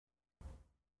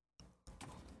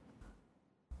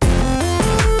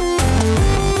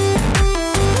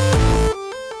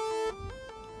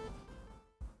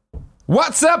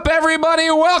What's up,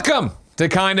 everybody? Welcome to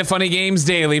Kinda Funny Games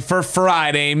Daily for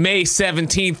Friday, May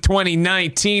 17th,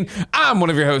 2019. I'm one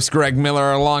of your hosts, Greg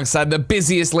Miller, alongside the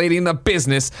busiest lady in the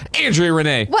business, Andrea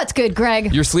Renee. What's good,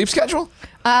 Greg? Your sleep schedule?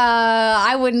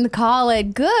 I wouldn't call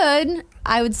it good.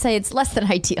 I would say it's less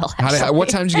than ideal, actually. What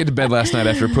time did you get to bed last night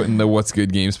after putting the What's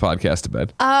Good Games podcast to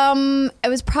bed? It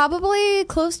was probably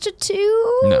close to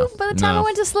 2 by the time I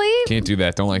went to sleep. Can't do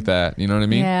that. Don't like that. You know what I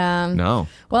mean? Yeah. No.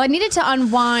 Well, I needed to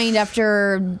unwind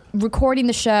after recording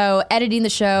the show, editing the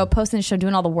show, posting the show,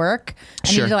 doing all the work.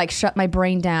 I needed to shut my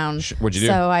brain down. What'd you do?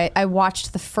 So I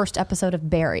watched the first episode of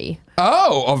Barry.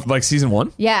 Oh, of like season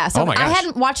 1? Yeah, so oh my I gosh.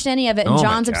 hadn't watched any of it, and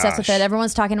John's obsessed with it.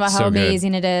 Everyone's talking about how So good.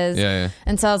 amazing it is. Yeah.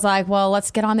 And so I was like, well, let's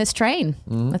get on this train.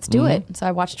 Let's do it. So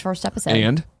I watched the first episode.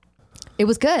 And? It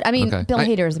was good. I mean, Okay. Bill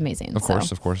Hader is amazing. Of course.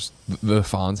 The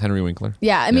Fonz, Henry Winkler.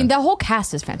 Yeah, I mean, the whole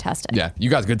cast is fantastic. Yeah, you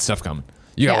got good stuff coming.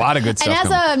 You got a lot of good stuff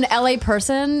coming. And as an LA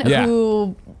person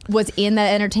who was in the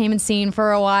entertainment scene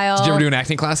for a while. Did you ever do an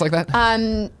acting class like that?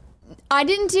 I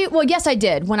didn't do, well, yes, I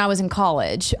did when I was in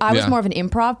college. I was more of an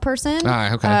improv person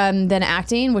than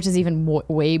acting, which is even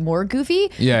way more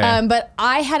goofy. Yeah. But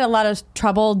I had a lot of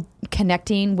trouble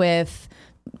connecting with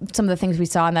some of the things we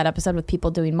saw in that episode with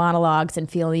people doing monologues and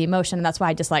feeling the emotion. And that's why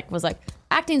I just was like,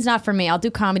 acting's not for me. I'll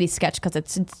do comedy sketch because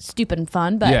it's stupid and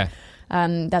fun. But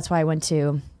that's why I went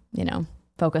to,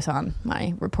 focus on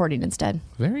my reporting instead.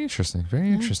 Very interesting.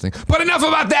 Very interesting. But enough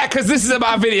about that, because this is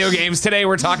about video games. Today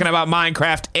we're talking about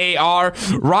Minecraft AR,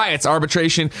 riots,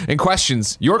 arbitration, and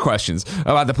questions, your questions,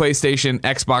 about the PlayStation,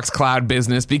 Xbox Cloud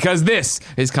business, because this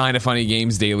is Kinda Funny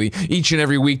Games Daily. Each and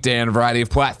every weekday on a variety of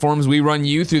platforms, we run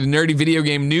you through the nerdy video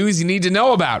game news you need to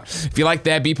know about. If you like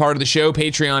that, be part of the show,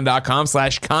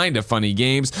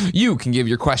 patreon.com/kindafunnygames. You can give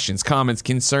your questions, comments,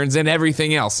 concerns, and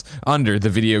everything else under the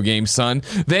video game sun.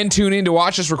 Then tune in to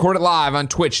watch us record it live on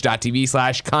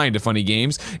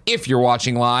twitch.tv/kindafunnygames. If you're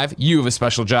watching live, you have a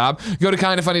special job. Go to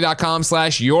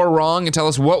kindafunny.com/you're-wrong and tell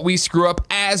us what we screw up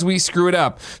as we screw it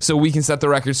up, so we can set the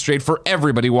record straight for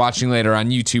everybody watching later on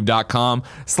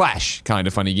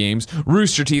youtube.com/kindafunnygames,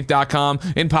 roosterteeth.com,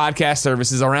 and podcast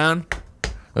services around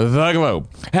the globe.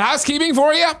 Housekeeping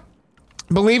for you.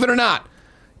 Believe it or not,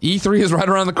 E3 is right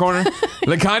around the corner.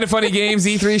 The Kinda Funny Games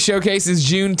E3 showcase is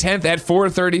June 10th at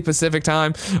 4:30 Pacific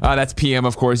time. That's PM,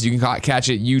 of course. You can catch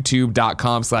it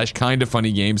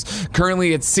youtube.com/kindafunnygames.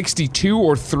 Currently it's 62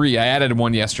 or 3. I added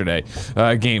one yesterday.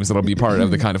 Games that'll be part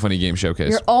of the Kinda Funny Games showcase.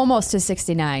 You're almost to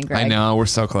 69, Greg. I know, we're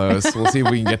so close. We'll see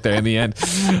if we can get there in the end.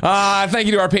 Thank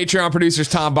you to our Patreon producers,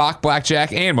 Tom Bach,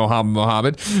 Blackjack, and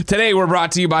Mohammed. Today we're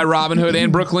brought to you by Robinhood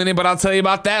and Brooklinen, but I'll tell you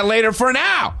about that later. For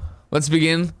now, let's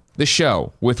begin the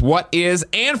show with what is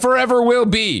and forever will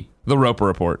be the Roper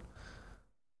Report.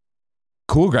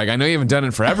 Cool, Greg. I know you haven't done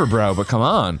it forever, bro, but come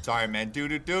on. Sorry, man.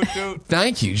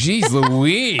 Thank you. Jeez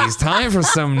Louise. Time for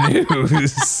some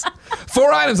news.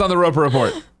 4 items on the Roper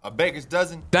Report. A baker's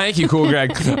dozen. Thank you, Cool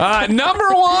Greg.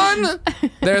 Number 1,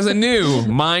 there's a new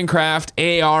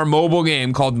Minecraft AR mobile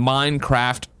game called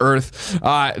Minecraft Earth.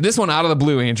 This one out of the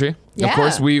blue, Andrea. Yeah. Of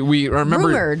course, we remember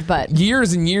rumored, but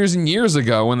years and years and years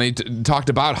ago when they talked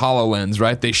about HoloLens,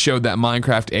 right? They showed that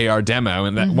Minecraft AR demo,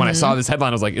 and that when I saw this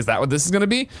headline, I was like, is that what this is going to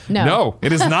be? No,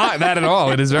 it is not that at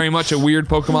all. It is very much a weird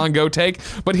Pokemon Go take.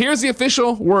 But here's the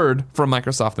official word from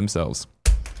Microsoft themselves.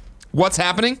 What's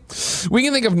happening? We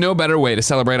can think of no better way to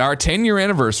celebrate our 10-year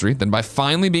anniversary than by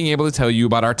finally being able to tell you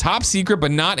about our top secret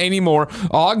but not anymore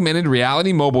augmented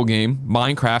reality mobile game,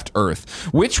 Minecraft Earth,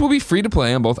 which will be free to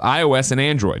play on both iOS and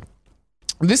Android.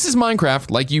 This is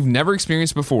Minecraft like you've never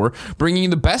experienced before, bringing you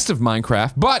the best of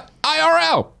Minecraft, but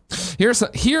IRL. Here's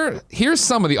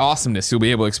some of the awesomeness you'll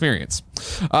be able to experience.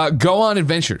 Go on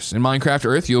adventures. In Minecraft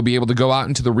Earth, you'll be able to go out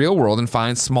into the real world and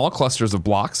find small clusters of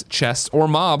blocks, chests, or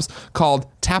mobs called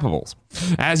tappables.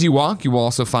 As you walk, you will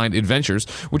also find adventures,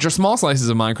 which are small slices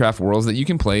of Minecraft worlds that you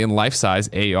can play in life-size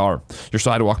AR. Your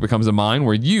sidewalk becomes a mine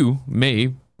where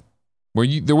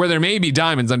there may be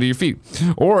diamonds under your feet.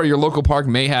 Or your local park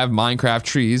may have Minecraft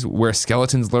trees where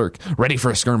skeletons lurk, ready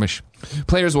for a skirmish.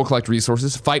 Players will collect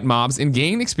resources, fight mobs, and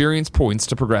gain experience points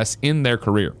to progress in their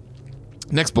career.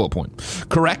 Next bullet point.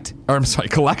 Collect,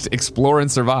 explore,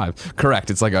 and survive. Correct.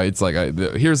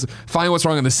 Here's find what's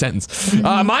wrong in this sentence.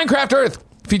 Minecraft Earth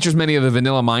features many of the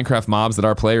vanilla Minecraft mobs that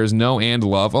our players know and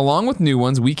love, along with new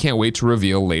ones we can't wait to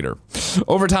reveal later.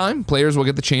 Over time, players will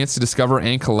get the chance to discover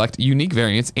and collect unique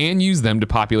variants and use them to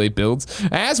populate builds,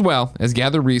 as well as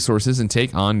gather resources and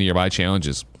take on nearby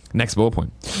challenges. Next bullet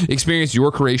point. Experience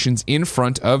your creations in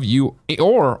front of you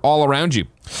or all around you.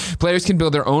 Players can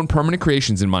build their own permanent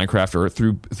creations in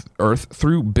Minecraft Earth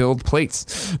through build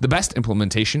plates, the best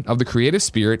implementation of the creative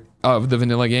spirit of the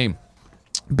vanilla game.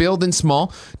 Build in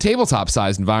small,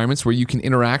 tabletop-sized environments where you can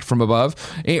interact from above,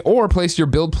 or place your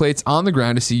build plates on the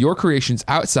ground to see your creations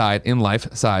outside in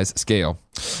life-size scale.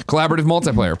 Collaborative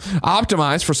multiplayer.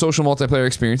 Optimized for social multiplayer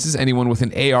experiences. Anyone with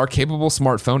an AR-capable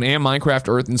smartphone and Minecraft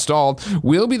Earth installed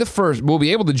will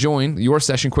be able to join your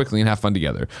session quickly and have fun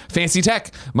together. Fancy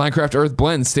tech. Minecraft Earth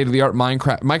blends state-of-the-art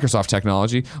Microsoft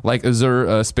technology like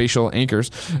Azure spatial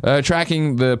anchors,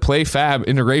 tracking the PlayFab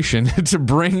integration to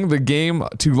bring the game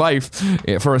to life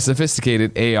for a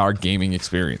sophisticated AR gaming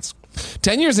experience.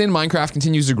 10 years in, Minecraft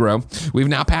continues to grow. We've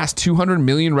now passed 200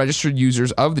 million registered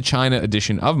users of the China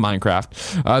edition of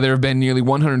Minecraft. There have been nearly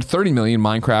 130 million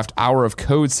Minecraft Hour of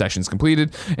Code sessions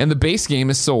completed, and the base game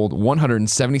has sold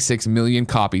 176 million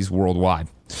copies worldwide.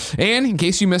 And in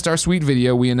case you missed our sweet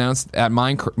video, we announced that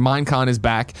Minecon is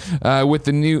back with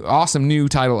the awesome new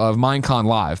title of Minecon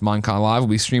Live. Minecon Live will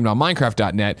be streamed on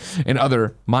Minecraft.net and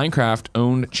other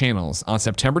Minecraft-owned channels on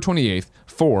September 28th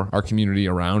for our community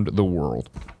around the world.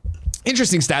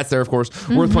 Interesting stats there, of course.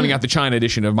 Worth pointing out, the China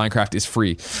edition of Minecraft is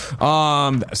free.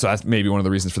 So that's maybe one of the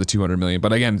reasons for the 200 million.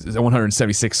 But again,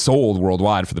 176 sold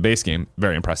worldwide for the base game.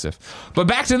 Very impressive. But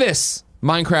back to this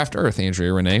Minecraft Earth,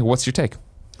 Andrea Renee. What's your take?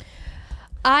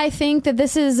 I think that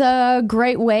this is a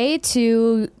great way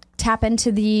to tap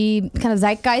into the kind of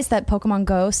zeitgeist that Pokemon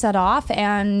Go set off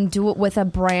and do it with a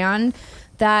brand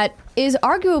that is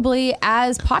arguably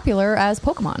as popular as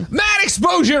Pokemon. Matt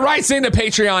Exposure writes into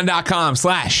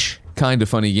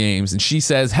patreon.com/kindoffunnygames, and she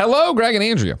says, hello, Greg and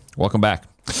Andrea. Welcome back.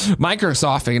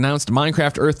 Microsoft announced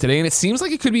Minecraft Earth today, and it seems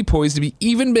like it could be poised to be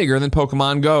even bigger than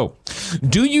Pokemon Go.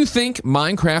 Do you think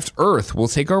Minecraft Earth will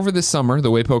take over this summer the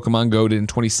way Pokemon Go did in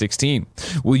 2016?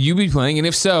 Will you be playing? And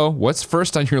if so, what's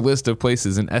first on your list of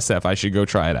places in SF I should go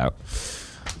try it out?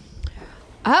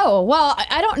 Oh, well,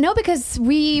 I don't know, because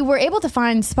we were able to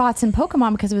find spots in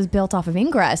Pokemon because it was built off of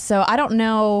Ingress. So I don't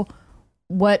know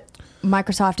what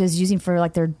Microsoft is using for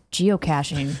like their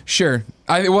geocaching. Sure.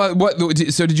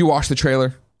 So did you watch the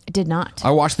trailer? I did not.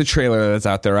 I watched the trailer that's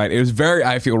out there, right? It was very,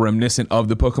 I feel, reminiscent of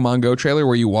the Pokemon Go trailer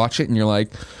where you watch it and you're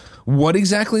like, what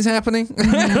exactly is happening?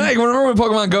 Like, remember when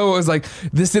Pokemon Go was like,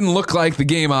 this didn't look like the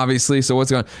game, obviously, so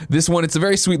what's going on? This one, it's a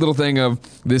very sweet little thing of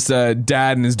this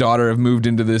dad and his daughter have moved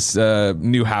into this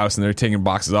new house, and they're taking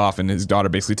boxes off, and his daughter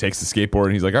basically takes the skateboard,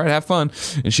 and he's like, all right, have fun.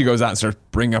 And she goes out and starts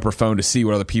bringing up her phone to see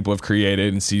what other people have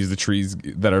created and sees the trees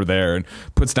that are there and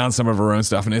puts down some of her own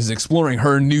stuff and is exploring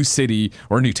her new city,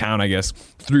 or new town, I guess,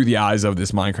 through the eyes of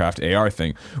this Minecraft AR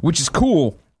thing, which is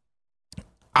cool.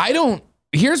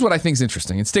 Here's what I think is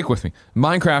interesting, and stick with me.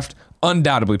 Minecraft,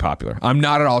 undoubtedly popular. I'm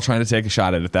not at all trying to take a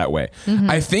shot at it that way.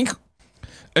 I think,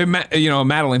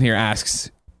 Madeline here asks,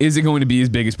 is it going to be as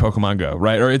big as Pokemon Go,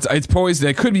 right? Or it's poised,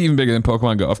 it could be even bigger than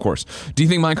Pokemon Go, of course. Do you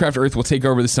think Minecraft Earth will take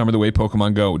over this summer the way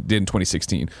Pokemon Go did in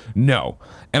 2016? No.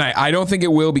 And I don't think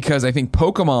it will, because I think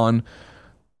Pokemon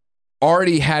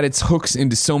already had its hooks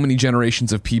into so many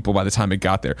generations of people by the time it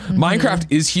got there. Minecraft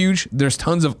is huge. There's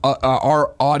tons of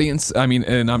our audience. I mean,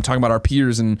 and I'm talking about our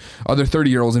peers and other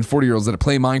 30-year-olds and 40-year-olds that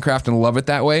play Minecraft and love it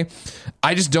that way.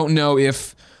 I just don't know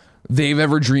if they've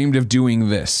ever dreamed of doing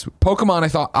this. Pokemon, I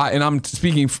thought, and I'm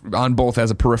speaking on both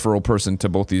as a peripheral person to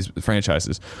both these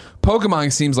franchises.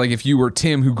 Pokemon seems like if you were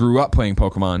Tim who grew up playing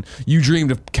Pokemon, you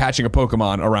dreamed of catching a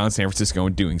Pokemon around San Francisco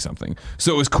and doing something.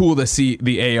 So it was cool to see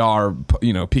the AR,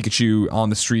 Pikachu on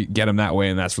the street, get him that way,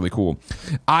 and that's really cool.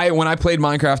 When I played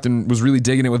Minecraft and was really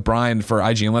digging it with Brian for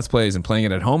IGN Let's Plays and playing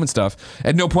it at home and stuff,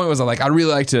 at no point was I like, I'd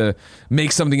really like to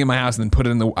make something in my house and then put it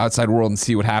in the outside world and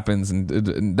see what happens.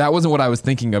 And that wasn't what I was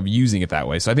thinking of using it that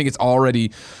way. So I think it's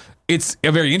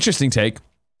a very interesting take.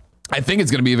 I think it's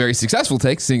going to be a very successful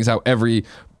take, seeing as how every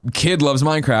kid loves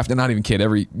Minecraft, and not even kid,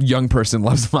 every young person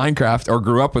loves Minecraft or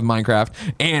grew up with Minecraft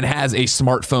and has a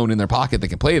smartphone in their pocket that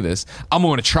can play this. I'm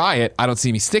going to try it. I don't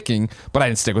see me sticking, but I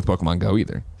didn't stick with Pokemon Go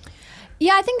either.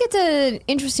 Yeah, I think it's an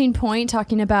interesting point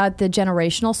talking about the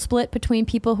generational split between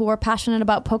people who are passionate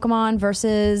about Pokemon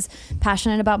versus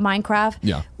passionate about Minecraft.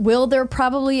 Yeah. Will there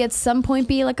probably at some point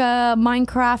be like a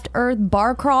Minecraft Earth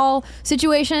bar crawl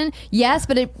situation? Yes,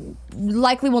 but it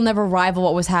likely will never rival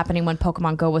what was happening when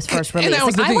Pokemon Go was first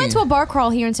released. I went to a bar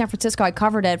crawl here in San Francisco. I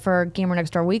covered it for Gamer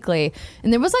Next Door Weekly,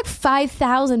 and there was like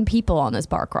 5,000 people on this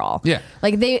bar crawl. Yeah.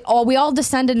 Like we all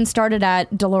descended and started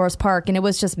at Dolores Park, and it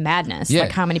was just madness. Yeah.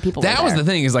 Like how many people were there. That was the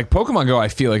thing, is like Pokemon Go, I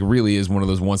feel like really is one of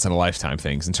those once in a lifetime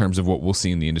things in terms of what we'll see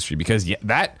in the industry, because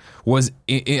that was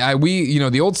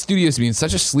the old studios being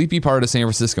such a sleepy part of San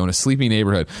Francisco and a sleepy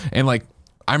neighborhood, and like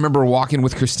I remember walking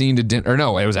with Christine to dinner, or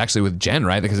no, it was actually with Jen,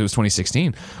 right? Because it was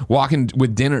 2016. Walking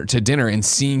with dinner and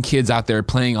seeing kids out there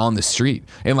playing on the street,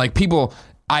 and like people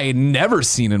I had never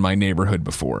seen in my neighborhood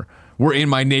before were in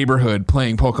my neighborhood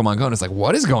playing Pokemon Go, and it's like,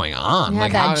 what is going on? Yeah,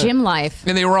 like that gym life.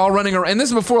 And they were all running around. And this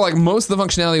is before like most of the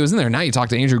functionality was in there. Now you talk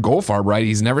to Andrew Goldfarb, right?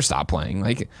 He's never stopped playing.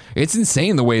 Like, it's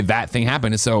insane the way that thing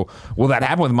happened. And so, will that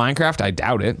happen with Minecraft? I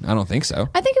doubt it. I don't think so.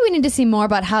 I think we need to see more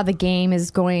about how the game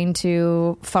is going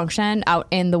to function out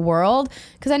in the world,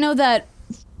 because I know that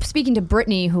speaking to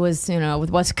Brittany, who was, with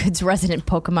What's Good's resident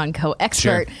Pokemon Go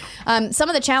expert, Sure. Some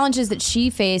of the challenges that she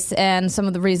faced and some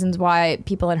of the reasons why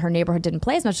people in her neighborhood didn't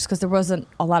play as much is because there wasn't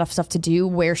a lot of stuff to do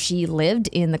where she lived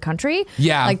in the country.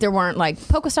 Yeah. Like there weren't like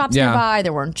Pokestops nearby,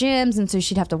 there weren't gyms, and so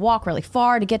she'd have to walk really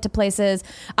far to get to places.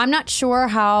 I'm not sure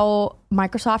how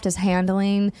Microsoft is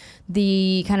handling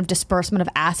the kind of disbursement of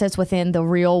assets within the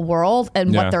real world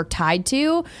and what they're tied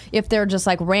to, if they're just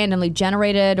like randomly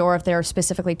generated or if they're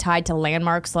specifically tied to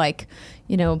landmarks like,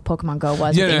 Pokemon Go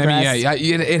was. Yeah,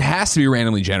 it has to be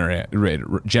randomly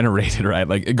generated, right?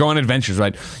 Like go on adventures,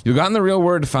 right? You'll go out in the real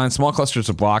world to find small clusters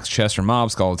of blocks, chests, or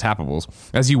mobs called tappables.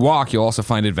 As you walk, you'll also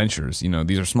find adventures.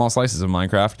 These are small slices of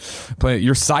Minecraft.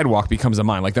 Your sidewalk becomes a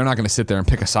mine. Like they're not going to sit there and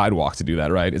pick a sidewalk to do that,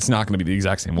 right? It's not going to be the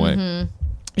exact same way. Mm-hmm.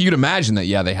 You'd imagine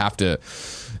that, they have to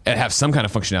have some kind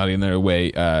of functionality in their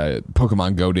way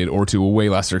Pokemon Go did, or to a way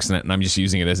lesser extent, and I'm just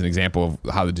using it as an example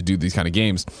of how to do these kind of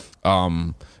games.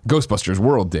 Ghostbusters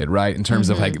World did, right? In terms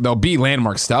of like, there'll be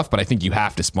landmark stuff, but I think you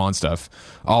have to spawn stuff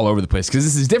all over the place because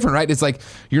this is different, right? It's like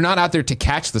you're not out there to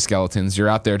catch the skeletons. You're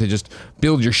out there to just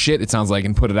build your shit, it sounds like,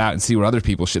 and put it out and see what other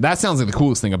people shit. That sounds like the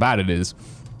coolest thing about it is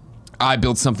I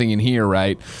built something in here,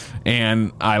 right?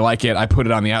 And I like it. I put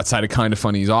it on the outside of Kinda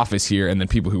Funny's office here, and then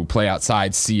people who play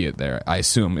outside see it there, I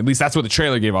assume. At least that's what the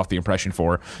trailer gave off the impression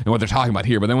for and what they're talking about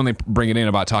here. But then when they bring it in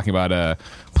about talking about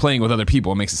playing with other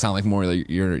people, it makes it sound like more like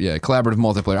your collaborative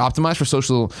multiplayer. Optimized for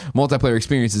social multiplayer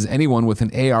experiences, anyone with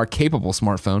an AR-capable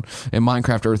smartphone and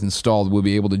Minecraft Earth installed will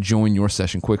be able to join your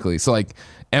session quickly. So, like,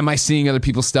 am I seeing other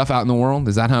people's stuff out in the world?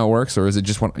 Is that how it works? Or is it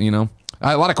just what,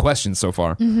 a lot of questions so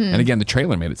far. Mm-hmm. And again, the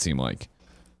trailer made it seem like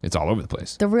it's all over the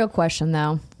place. The real question,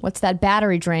 though, what's that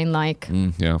battery drain like?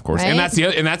 Yeah, of course. Right? And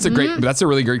that's a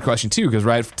really great question too, because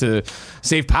right, to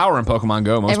save power in Pokemon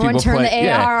Go, most everyone people turn play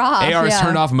the AR off. AR is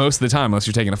turned off most of the time, unless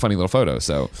you're taking a funny little photo.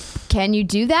 So, can you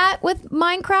do that with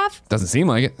Minecraft? Doesn't seem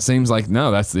like it. Seems like no.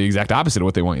 That's the exact opposite of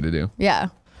what they want you to do. Yeah.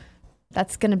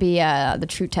 That's going to be the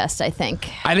true test, I think.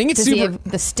 I think it's super.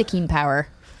 The sticking power.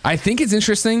 I think it's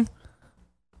interesting.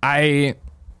 I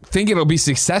think it'll be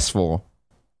successful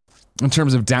in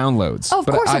terms of downloads. Oh, of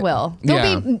course it will.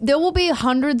 There will be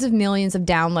hundreds of millions of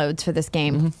downloads for this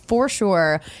game, for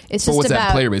sure. It's just what's about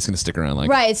that player base going to stick around like?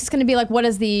 Right. It's just going to be like, what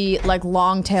does the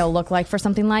long tail look like for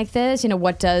something like this?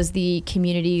 What does the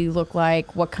community look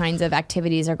like? What kinds of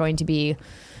activities are going to be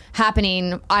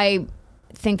happening? I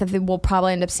think that they will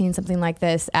probably end up seeing something like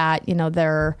this at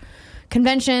their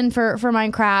convention for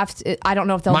Minecraft. I don't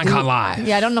know if they'll Minecon Live.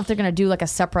 Yeah, I don't know if they're gonna do like a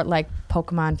separate like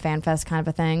Pokemon Fan Fest kind of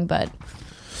a thing, but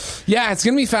yeah, it's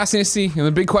gonna be fascinating to see. And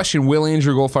the big question: will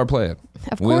Andrew Goldfarb play it?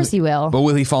 Of course he will. But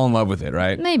will he fall in love with it?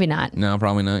 Right? Maybe not. No,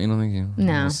 probably not. You don't think?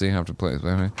 No. We'll see. Have to play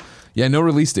it. Yeah, no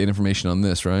release date information on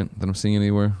this, right? That I'm seeing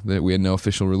anywhere. That we had no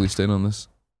official release date on this.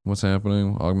 What's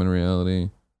happening? Augmented reality.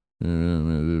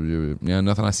 Yeah,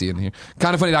 nothing I see in here.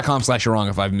 Kindafunny.com/you're wrong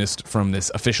if I've missed from this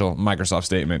official Microsoft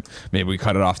statement. Maybe we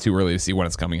cut it off too early to see when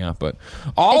it's coming out, but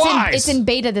it's in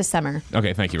beta this summer.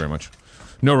 Okay, thank you very much.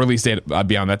 No release date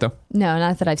beyond that, though? No,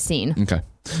 not that I've seen. Okay.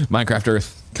 Minecraft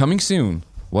Earth, coming soon.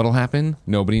 What'll happen?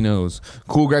 Nobody knows.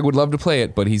 Cool Greg would love to play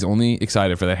it, but he's only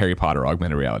excited for that Harry Potter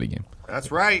augmented reality game. That's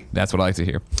right. That's what I like to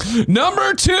hear.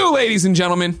 Number 2, ladies and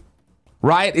gentlemen.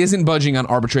 Riot isn't budging on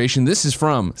arbitration. This is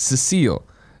from Cecile.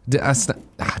 Damn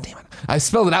it. I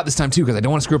spelled it out this time too because I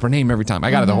don't want to screw up her name every time. I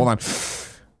got it though. Hold on.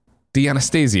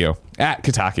 D'Anastasio at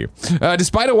Kotaku.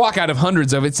 Despite a walkout of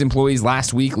hundreds of its employees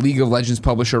last week, League of Legends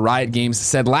publisher Riot Games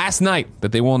said last night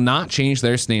that they will not change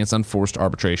their stance on forced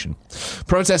arbitration.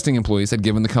 Protesting employees had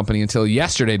given the company until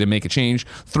yesterday to make a change,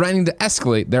 threatening to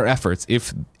escalate their efforts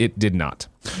if it did not.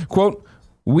 Quote,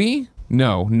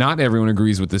 No, not everyone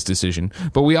agrees with this decision,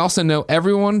 but we also know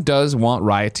everyone does want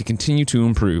Riot to continue to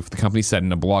improve, the company said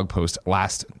in a blog post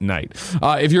last night.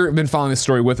 If you've been following this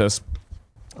story with us,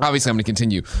 obviously I'm going to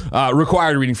continue.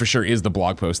 Required reading for sure is the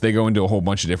blog post. They go into a whole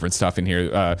bunch of different stuff in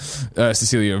here.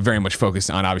 Cecilia very much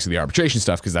focused on obviously the arbitration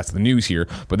stuff because that's the news here,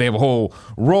 but they have a whole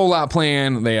rollout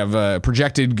plan. They have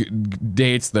projected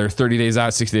dates. They're 30 days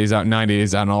out, 60 days out, 90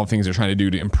 days out, and all the things they're trying to do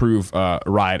to improve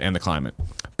Riot and the climate.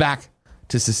 Back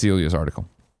to Cecilia's article.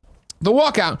 The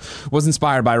walkout was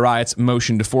inspired by Riot's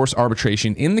motion to force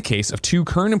arbitration in the case of 2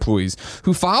 current employees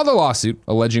who filed a lawsuit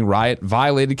alleging Riot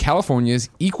violated California's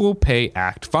Equal Pay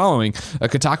Act following a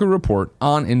Kotaku report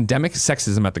on endemic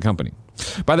sexism at the company.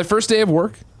 By their first day of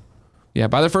work, Yeah,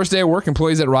 by their first day of work,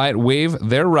 employees at Riot waive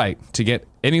their right to get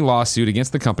any lawsuit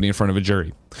against the company in front of a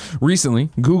jury. Recently,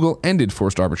 Google ended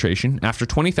forced arbitration after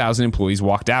 20,000 employees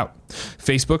walked out.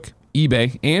 Facebook,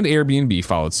 eBay, and Airbnb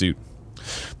followed suit.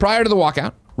 Prior to the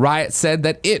walkout, Riot said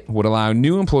that it would allow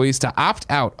new employees to opt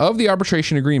out of the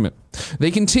arbitration agreement.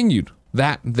 They continued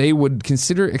that they would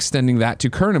consider extending that to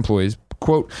current employees,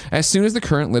 quote, as soon as the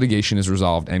current litigation is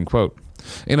resolved, end quote.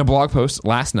 In a blog post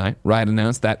last night, Riot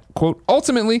announced that, quote,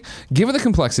 ultimately, given the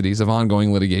complexities of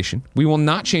ongoing litigation, we will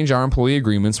not change our employee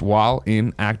agreements while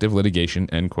in active litigation,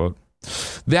 end quote.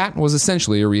 That was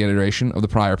essentially a reiteration of the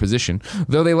prior position,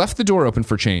 though they left the door open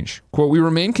for change. Quote, we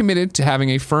remain committed to having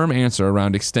a firm answer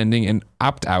around extending an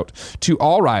opt-out to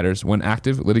all riders when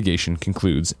active litigation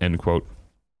concludes, end quote.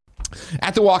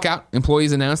 At the walkout,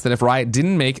 employees announced that if Riot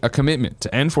didn't make a commitment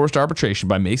to end forced arbitration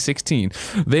by May 16,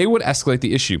 they would escalate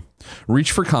the issue.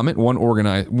 Reach for comment, one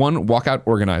walkout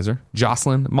organizer,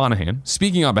 Jocelyn Monahan,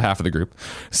 speaking on behalf of the group,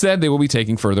 said they will be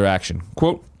taking further action.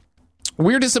 Quote,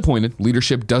 we're disappointed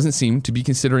leadership doesn't seem to be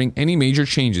considering any major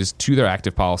changes to their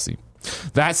active policy.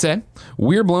 That said,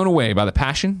 we're blown away by the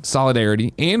passion,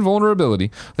 solidarity, and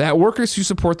vulnerability that workers who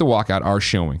support the walkout are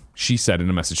showing, she said in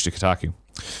a message to Kotaku.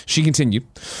 She continued,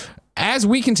 as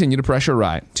we continue to pressure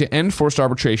Riot to end forced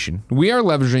arbitration, we are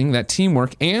leveraging that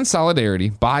teamwork and solidarity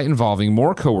by involving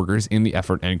more coworkers in the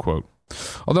effort, end quote.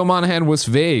 Although Monahan was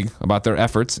vague about their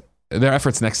efforts'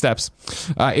 next steps,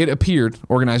 it appeared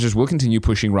organizers will continue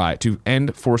pushing Riot to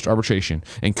end forced arbitration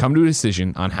and come to a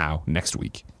decision on how next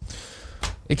week.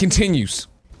 It continues.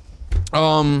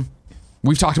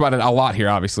 We've talked about it a lot here,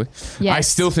 obviously. Yes.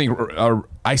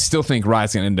 I still think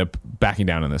Riot's going to end up backing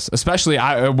down on this. Especially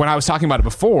when I was talking about it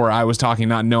before, I was talking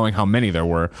not knowing how many there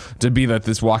were. To be that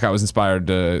this walkout was inspired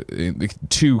to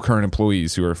two current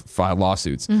employees who are filed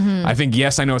lawsuits. Mm-hmm. I think,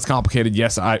 yes, I know it's complicated.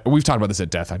 Yes, we've talked about this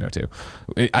at death, I know too.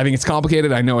 I think it's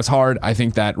complicated. I know it's hard. I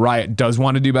think that Riot does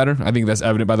want to do better. I think that's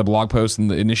evident by the blog posts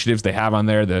and the initiatives they have on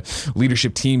there, the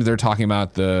leadership teams they're talking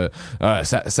about, the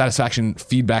satisfaction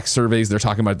feedback surveys they're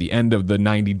talking about at the end of the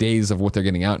 90 days of what they're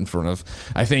getting out in front of.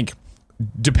 I think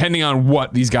depending on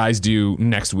what these guys do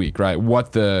next week, right?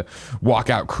 What the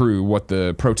walkout crew, what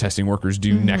the protesting workers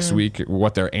do next week,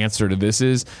 what their answer to this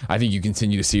is, I think you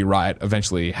continue to see Riot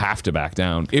eventually have to back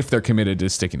down if they're committed to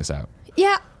sticking this out.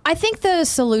 Yeah, I think the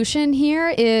solution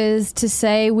here is to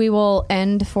say we will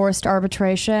end forced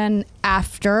arbitration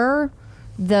after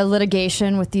the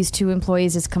litigation with these two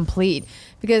employees is complete.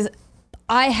 Because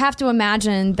I have to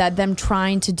imagine that them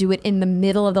trying to do it in the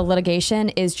middle of the litigation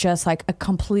is just like a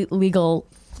complete legal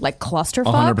like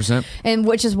clusterfuck. 100%. And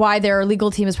which is why their legal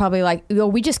team is probably like,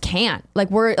 we just can't. Like,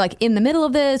 we're like in the middle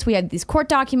of this. We have these court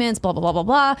documents, blah, blah, blah, blah,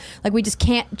 blah. Like, we just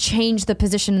can't change the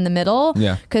position in the middle.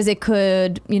 Yeah. Because it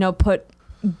could, put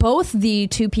both the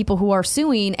two people who are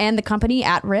suing and the company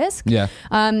at risk. Yeah.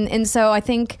 And so I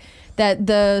think that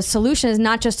the solution is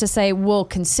not just to say we'll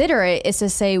consider it, it's to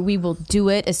say we will do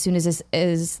it as soon as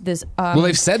this well,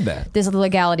 they've said that these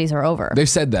legalities are over. They've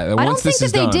said that. I don't think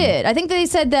that they did. I think they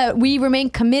said that we remain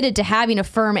committed to having a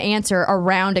firm answer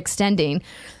around extending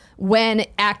when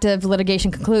active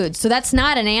litigation concludes. So that's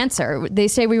not an answer. They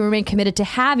say we remain committed to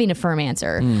having a firm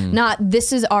answer, not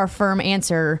this is our firm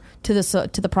answer to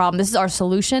the problem. This is our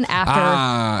solution after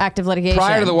active litigation.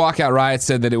 Prior to the walkout, Riot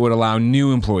said that it would allow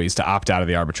new employees to opt out of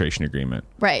the arbitration agreement.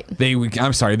 Right.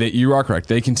 I'm sorry, you are correct.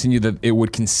 They continued that it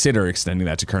would consider extending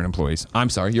that to current employees. I'm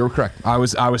sorry, you were correct.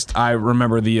 I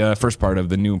remember the first part of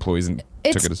the new employees and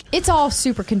took it as... It's all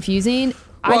super confusing.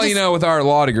 Well, with our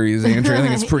law degrees, Andrew, I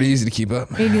think it's pretty easy to keep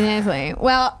up. Exactly.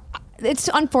 Well, it's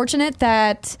unfortunate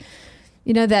that,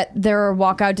 that their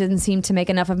walkout didn't seem to make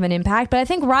enough of an impact, but I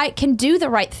think Riot can do the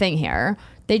right thing here.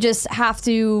 They just have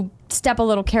to step a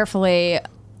little carefully,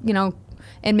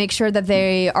 and make sure that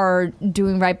they are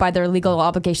doing right by their legal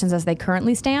obligations as they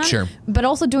currently stand. Sure. But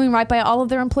also doing right by all of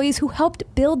their employees who helped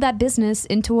build that business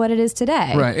into what it is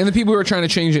today. Right. And the people who are trying to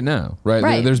change it now,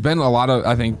 right? There's been a lot of,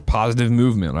 I think, positive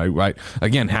movement, right?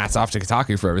 Again, hats off to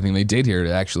Kotaku for everything they did here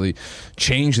to actually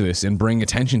change this and bring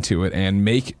attention to it and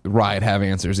make Riot have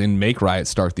answers and make Riot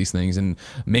start these things and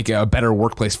make a better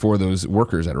workplace for those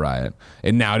workers at Riot.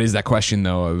 And now it is that question,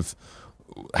 though, of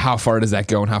how far does that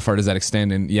go and how far does that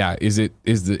extend? And yeah, is it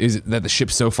that the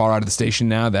ship's so far out of the station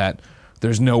now that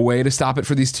there's no way to stop it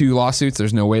for these two lawsuits?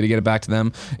 There's no way to get it back to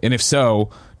them? And if so,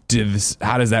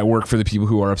 how does that work for the people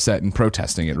who are upset and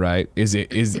protesting it, right? Is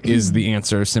the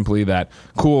answer simply that,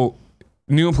 cool,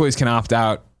 new employees can opt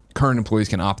out current employees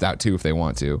can opt out too if they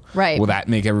want to. Right. Will that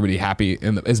make everybody happy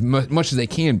as much as they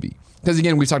can be? Because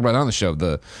again, we've talked about it on the show,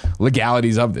 the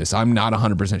legalities of this. I'm not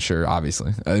 100% sure,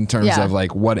 obviously, in terms of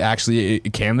like what actually,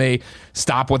 can they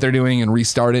stop what they're doing and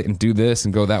restart it and do this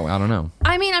and go that way? I don't know.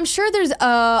 I mean, I'm sure there's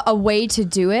a way to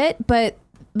do it, but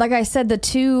like I said, the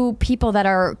two people that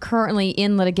are currently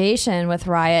in litigation with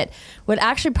Riot would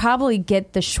actually probably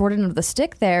get the short end of the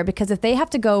stick there, because if they have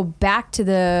to go back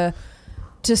to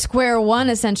square one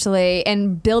essentially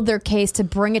and build their case to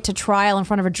bring it to trial in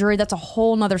front of a jury, that's a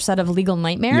whole nother set of legal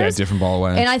nightmares. Yeah, different ball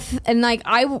of wax. And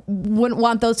I wouldn't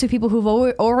want those two people who've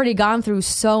already gone through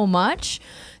so much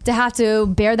to have to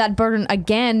bear that burden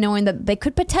again, knowing that they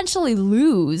could potentially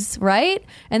lose, right?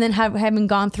 And then having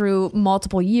gone through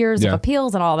multiple years of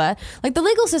appeals and all that. Like, the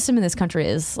legal system in this country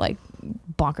is like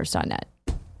bonkers.net.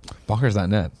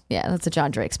 Bonkers.net. Yeah, that's a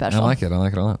John Drake special. I like it a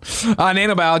lot.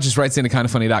 Nanobiologist writes into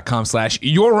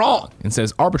kindafunny.com/you're wrong and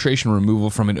says arbitration removal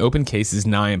from an open case is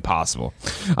nigh impossible.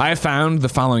 I have found the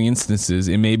following instances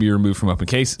it may be removed from open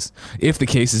cases: if the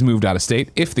case is moved out of state,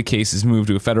 if the case is moved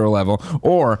to a federal level,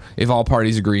 or if all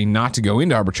parties agree not to go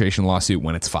into arbitration lawsuit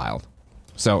when it's filed.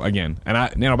 So again, and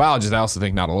nanobiologist, I also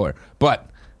think not a lawyer, but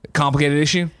complicated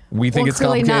issue. We think it's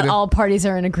clearly complicated. Not all parties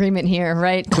are in agreement here,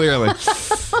 right? Clearly.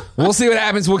 We'll see what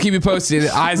happens. We'll keep you posted.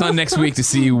 Eyes on next week to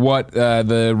see what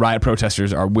the riot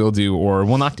protesters will do or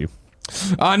will not do.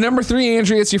 Number 3,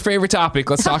 Andrea, it's your favorite topic.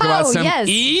 Let's talk about some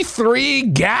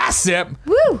E3 gossip.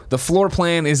 Woo! The floor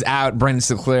plan is out. Brendan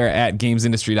Sinclair at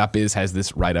gamesindustry.biz has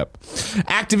this write-up.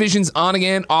 Activision's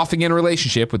on-again, off-again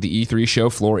relationship with the E3 show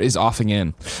floor is off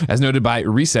again. As noted by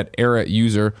Reset Era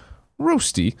user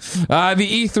Roasty,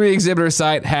 the E3 exhibitor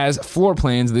site has floor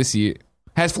plans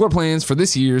for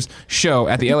this year's show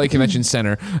at the LA Convention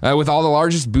Center, with all the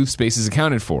largest booth spaces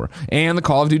accounted for, and the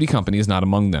Call of Duty company is not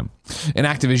among them. An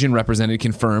Activision representative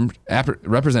confirmed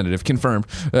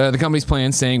the company's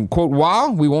plans, saying, quote,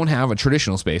 "While we won't have a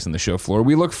traditional space on the show floor,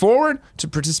 we look forward to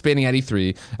participating at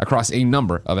E3 across a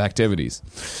number of activities.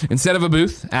 Instead of a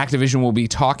booth, Activision will be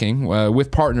talking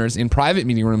with partners in private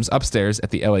meeting rooms upstairs at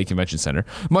the LA Convention Center,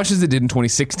 much as it did in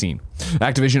 2016.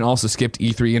 Activision also skipped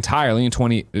E3 entirely in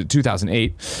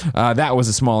 2008. That was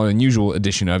a smaller than usual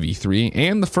edition of E3,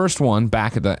 and the first one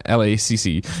back at the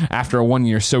LACC after a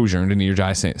one-year sojourn in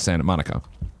nearby Santa Monica.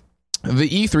 The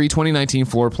E3 2019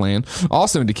 floor plan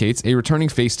also indicates a returning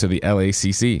face to the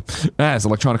LACC, as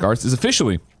Electronic Arts is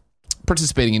officially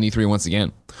participating in E3 once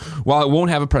again. While it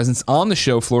won't have a presence on the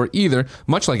show floor either,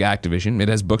 much like Activision, it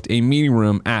has booked a meeting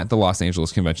room at the Los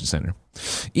Angeles Convention Center.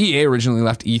 EA originally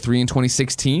left E3 in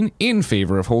 2016 in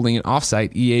favor of holding an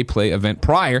off-site EA Play event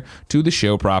prior to the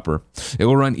show proper. It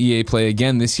will run EA Play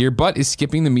again this year, but is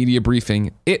skipping the media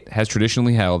briefing it has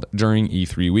traditionally held during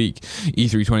E3 week.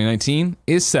 E3 2019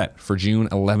 is set for June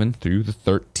 11th through the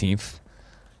 13th.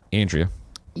 Andrea.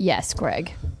 Yes,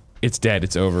 Greg. It's dead.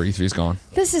 It's over. E3's gone.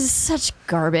 This is such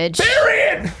garbage.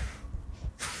 Period!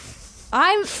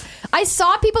 I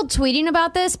saw people tweeting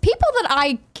about this. People that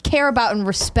I care about and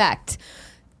respect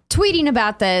tweeting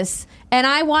about this. And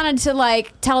I wanted to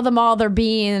tell them all they're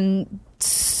being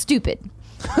stupid.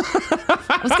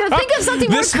 I was going to think of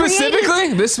something more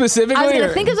creative. This specifically? I was going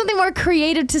to think of something more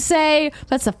creative to say.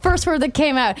 That's the first word that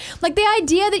came out. Like the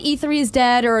idea that E3 is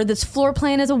dead, or this floor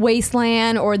plan is a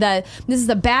wasteland, or that this is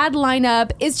a bad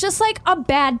lineup, is just like a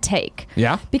bad take.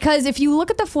 Yeah. Because if you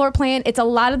look at the floor plan, it's a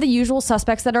lot of the usual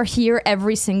suspects that are here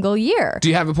every single year. Do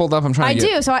you have it pulled up? I'm trying to get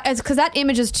it. I do. So because that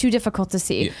image is too difficult to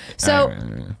see. Yeah. So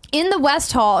in the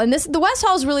West Hall, and the West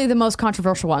Hall is really the most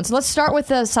controversial one. So let's start with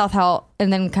the South Hall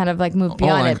and then kind of move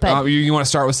beyond it. But you want to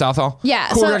start with South Hall? Yeah.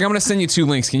 Cool, Greg, I'm going to send you 2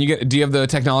 links. Do you have the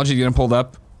technology to get them pulled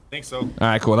up? I think so. All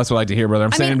right, cool. That's what I like to hear, brother.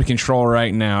 I'm sending them to control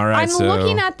right now. All right, I'm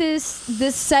looking at this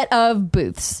set of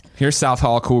booths. Here's South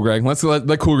Hall. Cool, Greg. Let's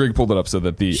let Cool Greg pull it up so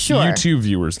that the YouTube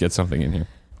viewers get something in here.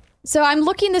 So I'm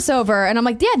looking this over, and I'm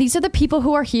like, yeah, these are the people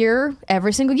who are here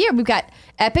every single year. We've got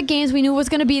Epic Games, we knew was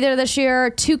going to be there this year.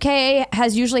 2K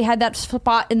has usually had that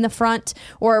spot in the front,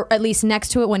 or at least next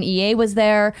to it when EA was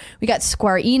there. We got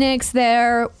Square Enix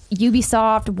there,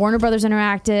 Ubisoft, Warner Brothers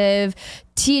Interactive,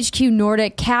 THQ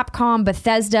Nordic, Capcom,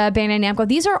 Bethesda, Bandai Namco.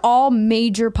 These are all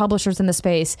major publishers in the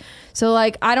space. So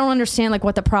I don't understand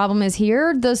what the problem is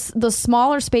here. The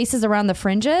smaller spaces around the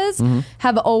fringes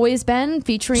have always been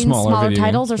featuring smaller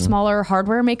titles or smaller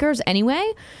hardware makers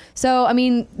anyway. So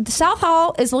the South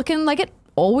Hall is looking like it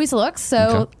always looks,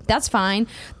 so that's fine.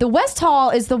 The West Hall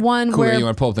is the one where... You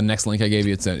want to pull up the next link I gave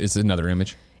you? It's another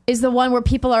image. Is the one where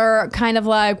people are kind of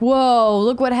like, whoa,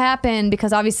 look what happened,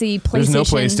 because obviously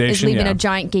PlayStation is leaving a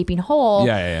giant gaping hole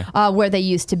where they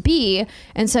used to be.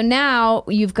 And so now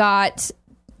you've got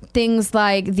things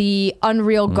like the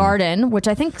Unreal Garden, which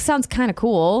I think sounds kind of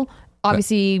cool.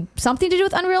 Obviously, something to do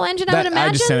with Unreal Engine, I would imagine.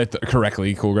 I just said it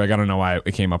correctly. Cool, Greg. I don't know why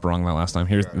it came up wrong that last time.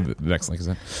 Here's the next link.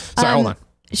 Sorry, hold on.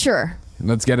 Sure.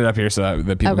 Let's get it up here so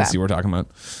that people can see what we're talking about.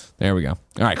 There we go. All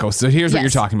right, cool. So here's what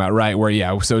you're talking about, right? Where,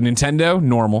 so Nintendo,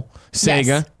 normal.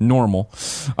 Sega, normal.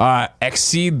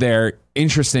 Xseed there,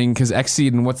 interesting, because Xseed,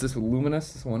 and what's this,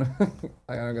 Luminous? This one?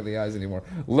 I don't got the eyes anymore.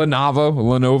 Lenovo.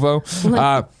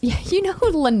 Yeah, you know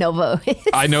who Lenovo is.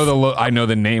 I know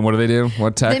the name. What do they do?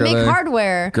 What tech are they? They make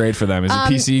hardware. Great for them. Is it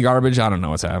PC garbage? I don't know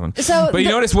what's happening. But you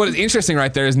notice what is interesting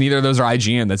right there is neither of those are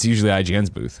IGN. That's usually IGN's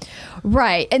booth.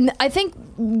 Right. And I think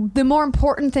the more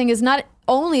important thing is not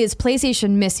only is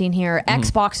PlayStation missing here,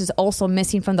 Xbox is also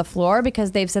missing from the floor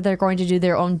because they've said they're going to do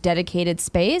their own dedicated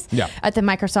space at the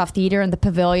Microsoft Theater and the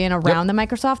pavilion around the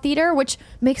Microsoft Theater, which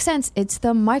makes sense. It's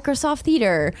the Microsoft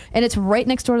Theater, and it's right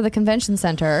next door to the convention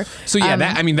center. So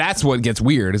that's what gets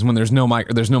weird is when there's no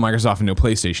Microsoft and no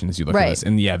PlayStation as you look at this.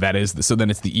 And that is so then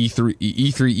it's the E3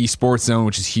 esports zone,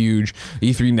 which is huge.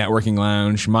 E3 networking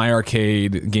lounge, My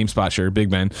Arcade, GameSpot, sure, Big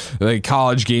Ben, like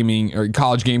college gaming or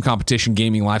college game competition,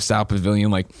 gaming lifestyle pavilion.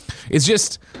 Like it's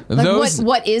just like those.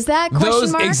 What is that?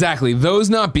 Question mark? Exactly. Those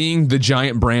not being the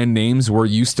giant brand names we're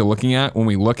used to looking at when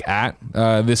we look at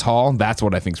this hall. That's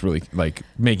what I think is really like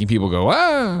making people go,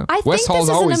 ah. I think this is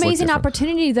an amazing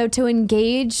opportunity though to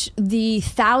engage the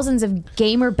thousands of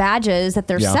gamer badges that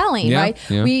they're selling. Right?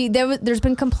 Yeah. There's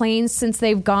been complaints since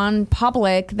they've gone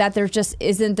public that there just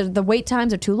isn't the wait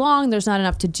times are too long. There's not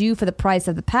enough to do for the price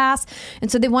of the pass, and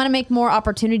so they want to make more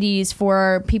opportunities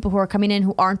for people who are coming in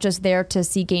who aren't just there to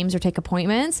see games or take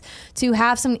appointments, to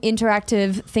have some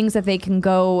interactive things that they can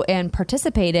go and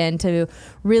participate in to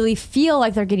really feel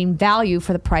like they're getting value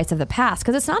for the price of the pass,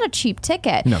 because it's not a cheap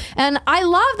ticket. No. And I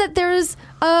love that there's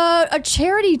a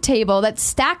charity table that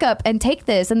Stack Up and Take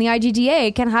This and the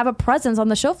IGDA can have a presence on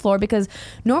the show floor, because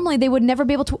normally they would never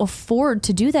be able to afford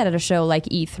to do that at a show like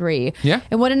E3. Yeah.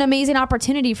 And what an amazing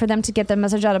opportunity for them to get the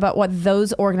message out about what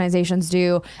those organizations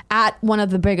do at one of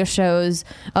the biggest shows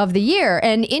of the year.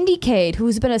 And IndieCade,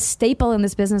 who's been a staple in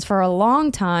this business for a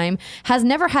long time, has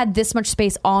never had this much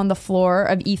space on the floor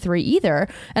of E3 either.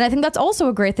 And I think that's also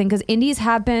a great thing, because indies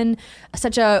have been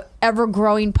such a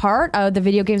ever-growing part of the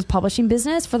video games publishing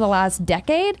business for the last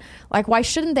decade. Like, why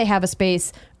shouldn't they have a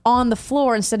space on the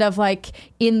floor instead of like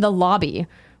in the lobby,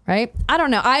 right? I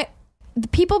don't know. The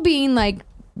people being like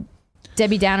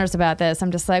Debbie Downers about this,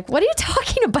 I'm just like, what are you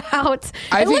talking about?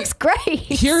 It looks great.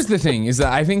 Here's the thing, is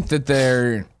that I think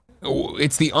that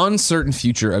it's the uncertain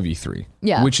future of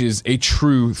E3, which is a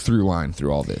true through line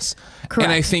through all this. Correct.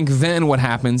 And I think then what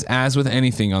happens, as with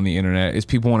anything on the internet, is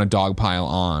people want to dogpile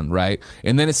on, right?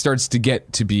 And then it starts to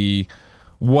get to be,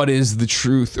 what is the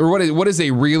truth, or what is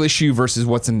a real issue versus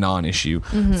what's a non-issue?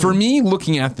 Mm-hmm. For me,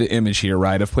 looking at the image here,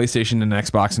 right, of PlayStation and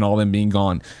Xbox and all them being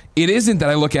gone, it isn't that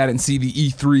I look at it and see the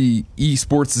E3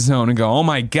 esports zone and go, oh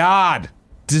my God,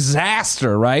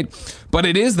 disaster, right? But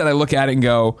it is that I look at it and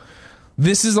go,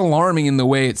 this is alarming in the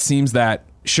way it seems that,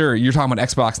 sure, you're talking about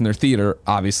Xbox and their theater,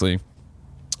 obviously.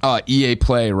 EA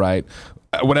Play, right?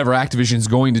 Whatever Activision's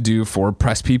going to do for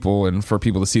press people and for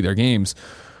people to see their games.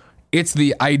 It's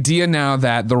the idea now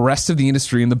that the rest of the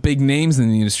industry and the big names in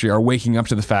the industry are waking up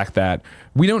to the fact that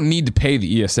we don't need to pay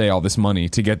the ESA all this money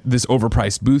to get this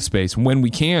overpriced booth space when we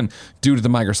can do to the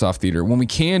Microsoft Theater, when we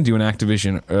can do an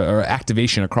Activision or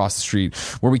activation across the street,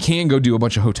 where we can go do a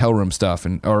bunch of hotel room stuff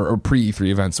or pre-E3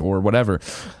 events or whatever.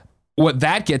 What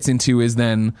that gets into is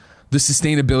then the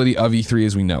sustainability of E3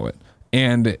 as we know it.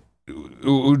 And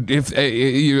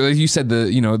if you said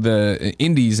the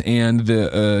indies and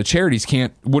the charities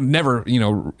would never,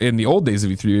 in the old days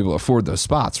of E3 be able to afford those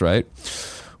spots, right?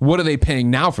 What are they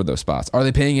paying now for those spots? Are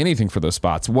they paying anything for those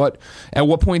spots? At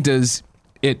what point does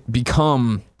it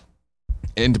become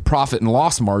into profit and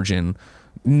loss margin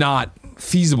not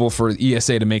feasible for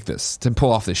ESA to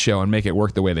pull off this show and make it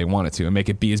work the way they want it to and make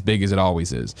it be as big as it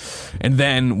always is? And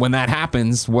then when that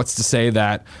happens, what's to say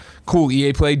that cool,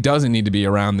 EA Play doesn't need to be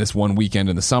around this one weekend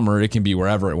in the summer. It can be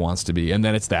wherever it wants to be. And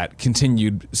then it's that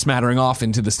continued smattering off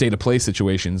into the state of play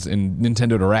situations in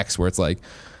Nintendo Directs where it's like,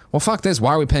 well, fuck this.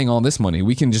 Why are we paying all this money?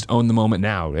 We can just own the moment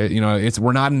now.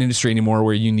 We're not an industry anymore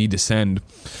where you need to send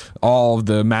all of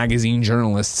the magazine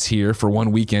journalists here for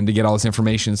one weekend to get all this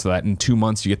information so that in 2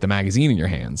 months you get the magazine in your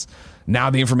hands. Now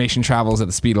the information travels at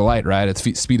the speed of light, right? At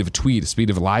the speed of a tweet, the speed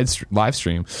of a live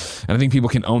stream. And I think people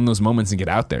can own those moments and get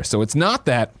out there. So it's not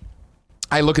that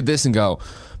I look at this and go,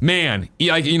 man,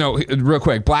 like, real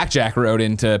quick, Blackjack wrote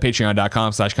into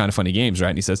patreon.com/kindoffunnygames, right?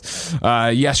 And he says,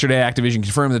 yesterday Activision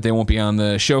confirmed that they won't be on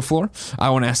the show floor. I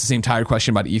want to ask the same tired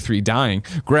question about E3 dying.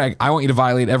 Greg, I want you to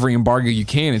violate every embargo you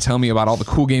can and tell me about all the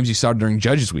cool games you saw during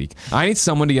Judges Week. I need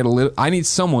someone to get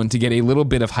a little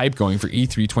bit of hype going for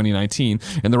E3 2019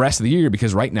 and the rest of the year,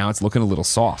 because right now it's looking a little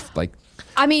soft. Like,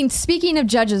 I mean, speaking of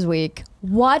Judges Week,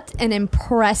 what an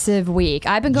impressive week.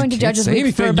 I've been going to Judges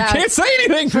Week for about, you can't say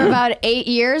anything. For about 8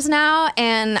 years now,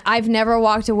 and I've never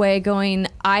walked away going,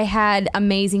 I had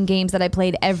amazing games that I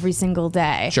played every single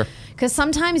day. Sure. Because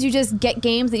sometimes you just get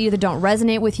games that either don't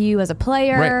resonate with you as a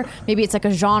player, right. Maybe it's like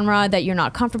a genre that you're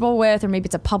not comfortable with, or maybe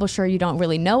it's a publisher you don't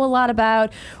really know a lot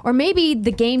about, or maybe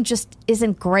the game just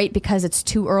isn't great because it's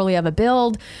too early of a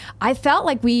build. I felt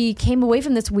like we came away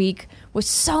from this week with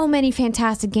so many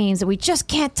fantastic games that we just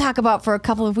can't talk about for a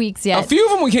couple of weeks yet. A few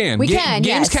of them we can.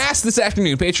 Yes. Gamescast this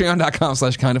afternoon,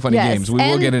 patreon.com/kindoffunnygames. Yes. We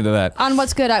will get into that. On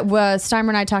What's Good, Steimer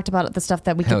and I talked about the stuff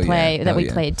that we could play, that we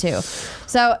played too.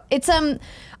 So it's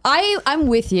I'm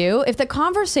with you. If the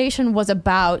conversation was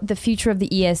about the future of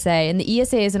the ESA, and the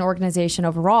ESA is an organization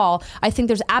overall, I think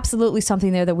there's absolutely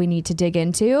something there that we need to dig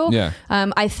into. Yeah.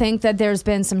 I think that there's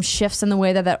been some shifts in the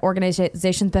way that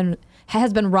organization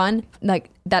has been run, like,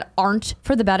 that aren't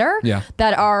for the better,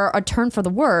 that are a turn for the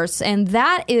worse, and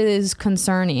that is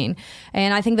concerning.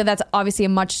 And I think that that's obviously a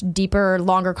much deeper,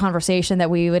 longer conversation that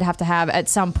we would have to have at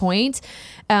some point.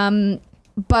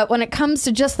 But when it comes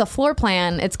to just the floor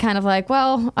plan, it's kind of like,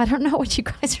 well, I don't know what you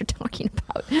guys are talking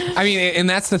about. I mean, and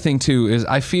that's the thing too, is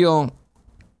I feel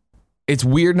it's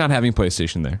weird not having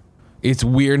PlayStation there. It's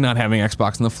weird not having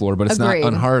Xbox on the floor, but it's Agreed.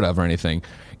 not unheard of or anything.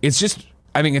 It's just,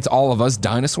 I think it's all of us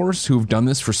dinosaurs who've done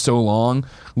this for so long,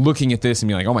 looking at this and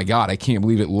being like, oh my God, I can't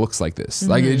believe it looks like this.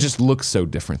 Like, it just looks so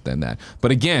different than that.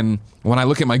 But again, when I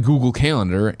look at my Google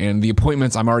Calendar and the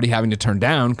appointments I'm already having to turn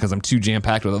down because I'm too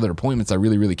jam-packed with other appointments I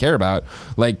really, really care about,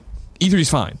 like, E3's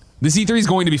fine. This E3 is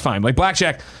going to be fine. Like,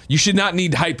 Blackjack, you should not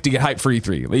need hype to get hype for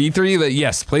E3. Like, E3,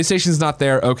 yes, PlayStation's not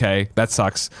there. Okay, that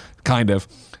sucks, kind of.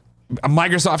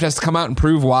 Microsoft has to come out and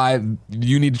prove why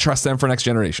you need to trust them for next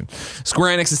generation.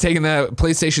 Square Enix is taking the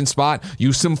PlayStation spot.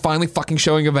 Some finally fucking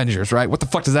showing Avengers, right? What the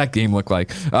fuck does that game look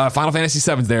like? Final Fantasy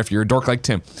VII's there if you're a dork like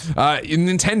Tim.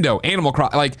 Nintendo, Animal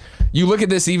Crossing. Like, you look at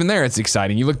this, even there, it's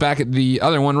exciting. You look back at the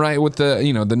other one, right, with the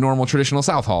the normal traditional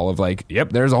South Hall of like,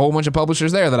 yep, there's a whole bunch of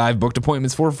publishers there that I've booked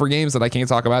appointments for games that I can't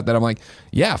talk about that I'm like,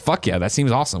 yeah, fuck yeah, that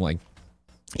seems awesome. Like,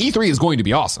 E3 is going to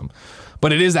be awesome.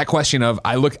 But it is that question of,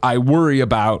 I worry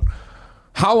about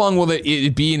how long will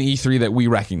it be in E3 that we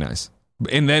recognize?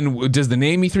 And then does the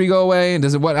name E3 go away? And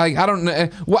does it I don't know.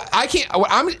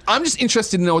 I'm just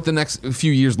interested to know what the next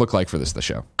few years look like for the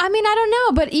show. I mean, I don't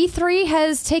know, but E3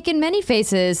 has taken many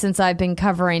faces since I've been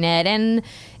covering it, and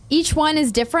each one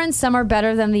is different. Some are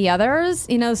better than the others.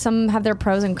 Some have their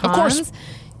pros and cons. Of course.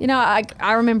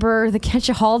 I remember the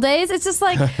Kensha Hall days. It's just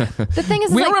like, the thing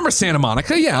is, we remember Santa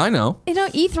Monica. Yeah, I know.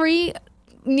 E3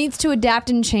 needs to adapt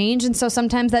and change, and so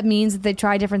sometimes that means that they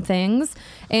try different things,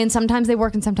 and sometimes they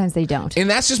work and sometimes they don't. And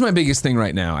that's just my biggest thing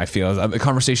right now, I feel, is the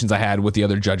conversations I had with the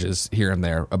other judges here and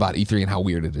there about E3 and how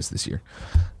weird it is this year.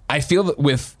 I feel that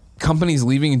with companies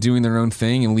leaving and doing their own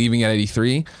thing and leaving at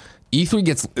E3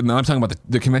 gets, and I'm talking about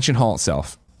the convention hall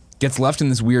itself, gets left in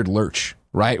this weird lurch,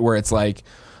 right? Where it's like,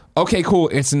 okay, cool,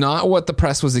 it's not what the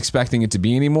press was expecting it to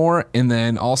be anymore, and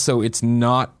then also it's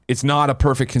not a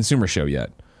perfect consumer show yet.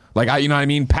 Like, you know what I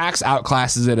mean? PAX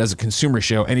outclasses it as a consumer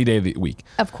show any day of the week.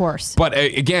 Of course. But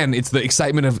again, it's the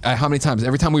excitement of how many times,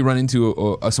 every time we run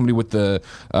into somebody with the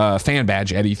fan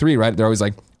badge at E3, right? They're always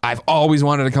like, I've always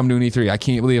wanted to come to an E3. I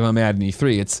can't believe I'm at an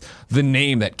E3. It's the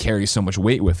name that carries so much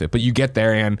weight with it. But you get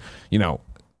there and,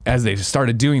 as they've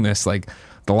started doing this, like,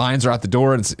 the lines are out the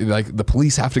door, and it's like the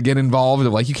police have to get involved.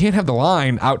 Like, you can't have the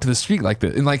line out to the street like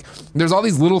this. And like, there's all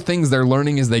these little things they're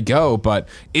learning as they go. But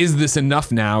is this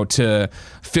enough now to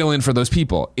fill in for those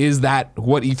people? Is that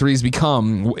what E3 has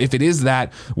become? If it is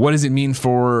that, what does it mean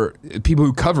for people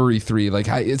who cover E3? Like,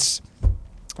 it's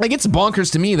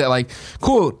bonkers to me that, like,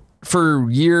 cool. For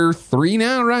year 3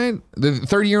 now, right? The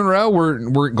third year in a row,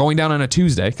 we're going down on a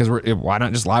Tuesday because why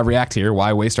not just live react here?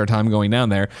 Why waste our time going down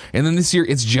there? And then this year,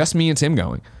 it's just me and Tim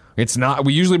going. It's not.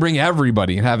 We usually bring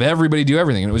everybody and have everybody do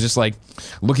everything. And it was just like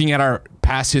looking at our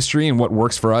past history and what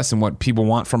works for us and what people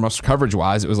want from us coverage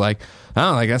wise. It was like,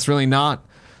 oh, like that's really not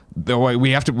the way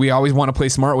we have to. We always want to play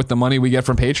smart with the money we get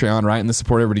from Patreon, right? And the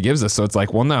support everybody gives us. So it's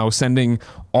like, well, no, sending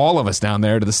all of us down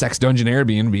there to the Sex Dungeon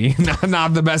Airbnb,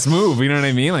 not the best move. You know what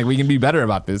I mean? Like, we can be better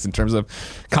about this in terms of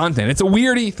content. It's a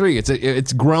weird E3.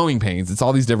 It's growing pains. It's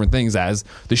all these different things as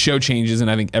the show changes, and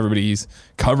I think everybody's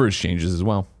coverage changes as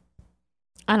well.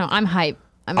 I don't know. I'm hype.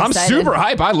 I'm super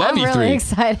hype. I love E3. I'm really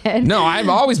excited. No, I've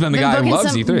always been the guy who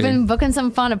loves E3. Been booking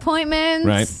some fun appointments.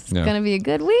 Right. It's going to be a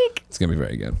good week. It's going to be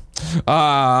very good.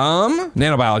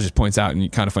 Nanobiologist points out in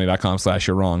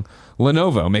kindoffunny.com/you're wrong.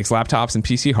 Lenovo makes laptops and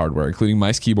PC hardware, including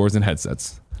mice, keyboards, and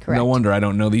headsets. Correct. No wonder I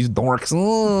don't know these dorks.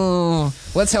 Oh,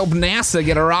 let's help NASA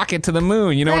get a rocket to the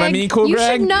moon. You know what I mean, cool, you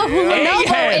Greg? You should know who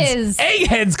Lenovo is.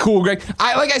 Egghead's cool, Greg.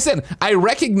 Like I said, I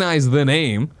recognize the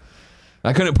name.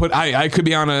 I couldn't put. I could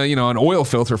be on an oil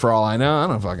filter for all I know. I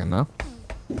don't fucking know.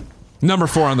 Number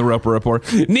 4 on the Roper Report.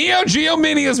 Neo Geo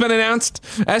Mini has been announced.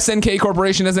 SNK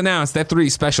Corporation has announced that 3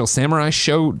 special Samurai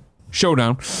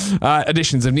Showdown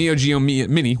editions of Neo Geo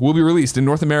Mini will be released in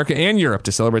North America and Europe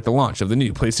to celebrate the launch of the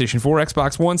new PlayStation 4,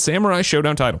 Xbox One Samurai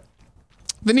Showdown title.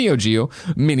 The Neo Geo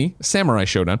Mini Samurai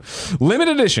Showdown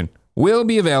Limited Edition will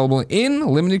be available in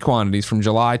limited quantities from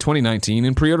July 2019,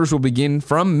 and pre-orders will begin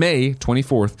from May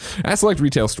 24th at select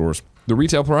retail stores. The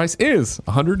retail price is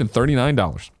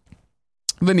 $139.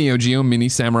 The Neo Geo Mini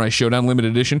Samurai Showdown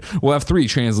Limited Edition will have 3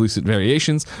 translucent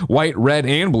variations, white, red,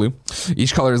 and blue.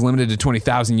 Each color is limited to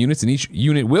 20,000 units, and each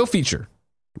unit will feature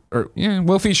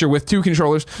with 2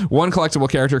 controllers, 1 collectible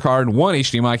character card, 1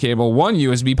 HDMI cable, 1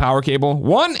 USB power cable,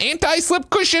 1 anti-slip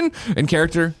cushion, and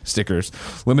character stickers.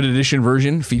 Limited edition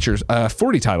version features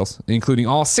 40 titles, including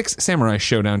all 6 Samurai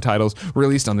Showdown titles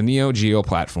released on the Neo Geo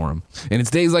platform. And it's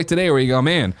days like today where you go,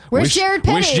 man, wish Jared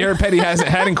Petty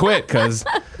hadn't quit, because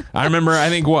I remember, I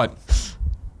think what?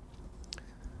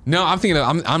 No, I'm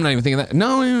not even thinking that.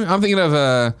 No, I'm thinking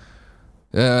of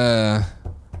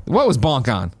what was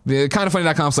Bonk on? The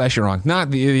kindoffunny.com/you're wrong. Not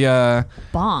the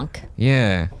Bonk.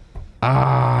 Yeah.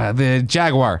 The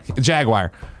Jaguar.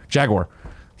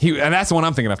 And that's the one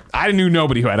I'm thinking of. I knew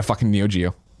nobody who had a fucking Neo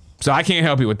Geo. So I can't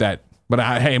help you with that. But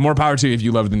hey, more power to you if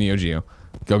you love the Neo Geo.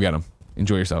 Go get them.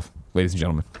 Enjoy yourself, ladies and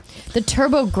gentlemen. The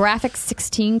TurboGrafx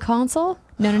 16 console,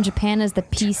 known in Japan as the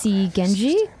PC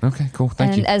Genji. Okay, cool.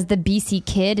 Thank you. And as the BC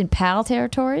Kid in PAL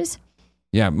territories.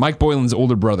 Yeah, Mike Boylan's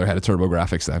older brother had a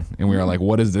TurboGrafx then, and we were like,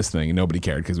 what is this thing? And nobody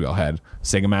cared because we all had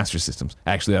Sega Master Systems.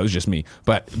 Actually, that was just me.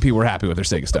 But people were happy with their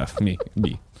Sega stuff. Me.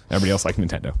 Everybody else liked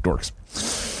Nintendo. Dorks.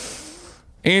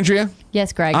 Andrea?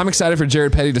 Yes, Greg? I'm excited for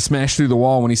Jared Petty to smash through the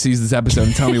wall when he sees this episode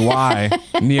and tell me why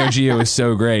Neo Geo is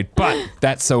so great. But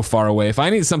that's so far away. If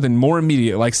I need something more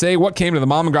immediate, like say what came to the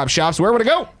mom and grop shops, where would it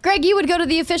go? Greg, you would go to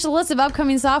the official list of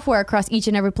upcoming software across each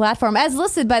and every platform, as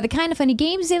listed by the Kind of Funny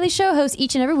Games Daily Show host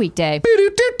each and every weekday.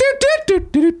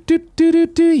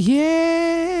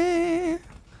 Yeah.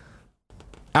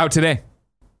 Out today.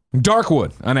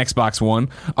 Darkwood on Xbox One,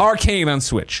 Arcane on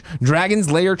Switch,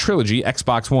 Dragon's Lair Trilogy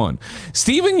Xbox One,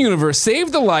 Steven Universe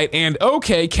Save the Light, and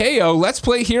OK KO Let's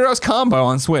Play Heroes Combo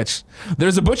on Switch.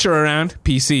 There's a Butcher around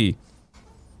PC.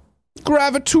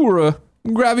 Graviatura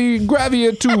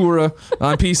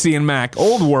on PC and Mac,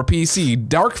 Old War PC,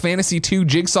 Dark Fantasy 2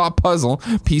 Jigsaw Puzzle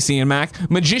PC and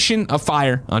Mac, Magician of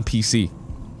Fire on PC.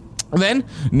 Then,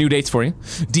 new dates for you.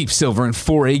 Deep Silver and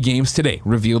 4A Games today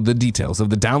revealed the details of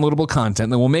the downloadable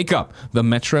content that will make up the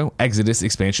Metro Exodus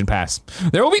expansion pass.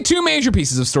 There will be 2 major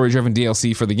pieces of story-driven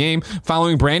DLC for the game,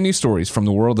 following brand new stories from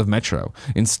the world of Metro.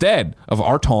 Instead of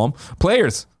Artom,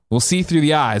 players will see through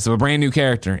the eyes of a brand new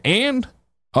character and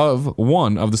of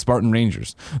one of the Spartan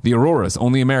Rangers, the Aurora's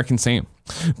only American Sam.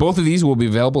 Both of these will be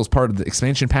available as part of the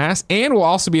expansion pass and will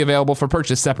also be available for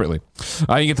purchase separately.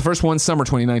 You get the first one summer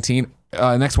 2019,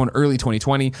 next one early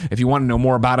 2020. If you want to know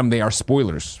more about them, they are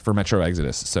spoilers for Metro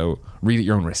Exodus, so read at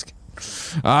your own risk.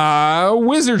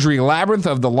 Wizardry Labyrinth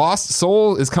of the Lost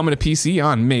Soul is coming to PC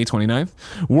on May 29th.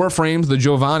 Warframes The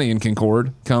Giovanni and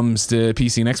Concord comes to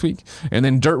PC next week. And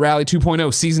then Dirt Rally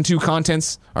 2.0 Season 2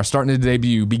 contents are starting to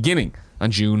debut beginning on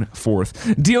June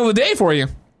 4th. Deal of the day for you.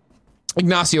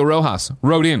 Ignacio Rojas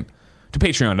wrote in to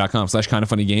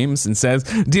patreon.com/kindoffunnygames and says,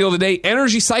 deal of the day,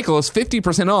 Energy Cycle is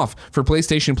 50% off for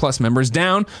PlayStation Plus members,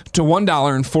 down to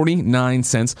 $1.49,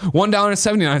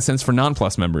 $1.79 for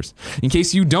non-Plus members. In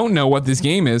case you don't know what this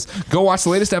game is, go watch the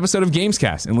latest episode of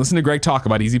Gamescast and listen to Greg talk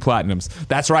about Easy Platinums.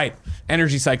 That's right,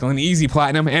 Energy Cycle, an Easy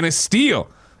Platinum, and a steal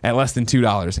at less than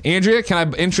 $2. Andrea,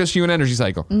 can I interest you in Energy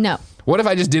Cycle? No. What if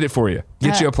I just did it for you?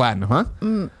 Get you a platinum, huh?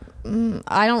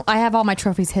 I have all my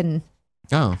trophies hidden.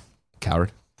 Oh,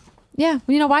 coward. Yeah,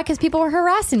 you know why? Because people were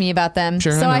harassing me about them,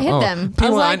 sure, so I hid them.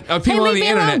 People, I was like, people hey, on the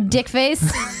internet, alone, dick face.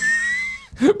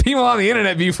 People on the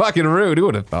internet be fucking rude. Who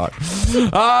would have thought?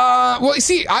 Well, you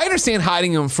see, I understand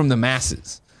hiding them from the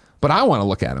masses, but I want to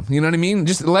look at them. You know what I mean?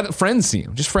 Just let friends see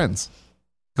them. Just friends.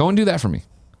 Go and do that for me.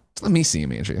 Let me see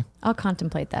him, Andrea. I'll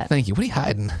contemplate that. Thank you. What are you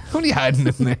hiding? What are you hiding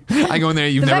in there? I go in there.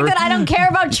 The fact that I don't care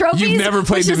about trophies. You've never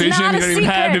played Division. You don't even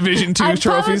have Division 2 trophies.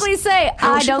 I publicly say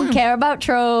I don't care about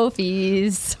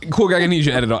trophies. Cool, Greg. I need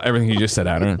you to edit everything you just said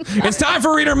out. Right? It's time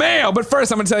for Reader Mail. But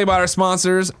first, I'm going to tell you about our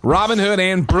sponsors, Robinhood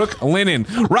and Brooklinen.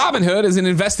 Robinhood is an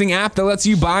investing app that lets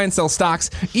you buy and sell stocks,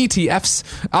 ETFs,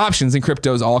 options, and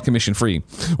cryptos all commission-free.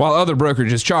 While other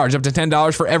brokerages charge up to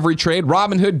 $10 for every trade,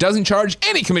 Robinhood doesn't charge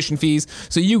any commission fees,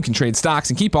 so you can trade stocks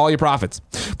and keep all your profits.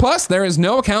 Plus, there is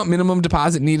no account minimum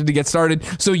deposit needed to get started,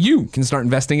 so you can start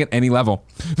investing at any level.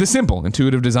 The simple,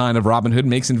 intuitive design of Robinhood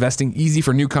makes investing easy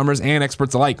for newcomers and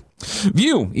experts alike.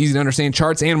 View easy to understand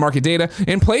charts and market data,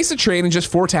 and place a trade in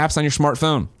just 4 taps on your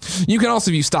smartphone. You can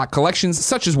also view stock collections,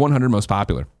 such as 100 most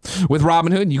popular. With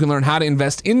Robinhood, you can learn how to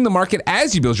invest in the market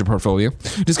as you build your portfolio,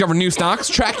 discover new stocks,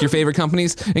 track your favorite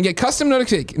companies, and get custom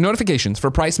notifications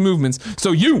for price movements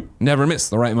so you never miss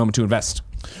the right moment to invest.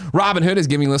 Robinhood is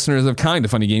giving listeners of Kinda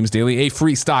Funny Games Daily a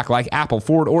free stock like Apple,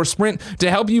 Ford, or Sprint to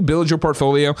help you build your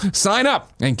portfolio. Sign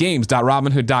up at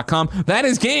games.robinhood.com. That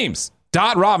is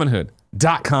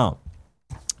games.robinhood.com.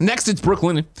 Next, it's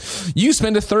Brooklinen. You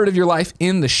spend a third of your life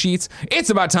in the sheets. It's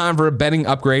about time for a bedding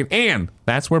upgrade, and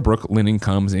that's where Brooklinen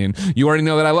comes in. You already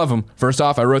know that I love them. First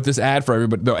off, I wrote this ad for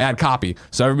everybody, the ad copy.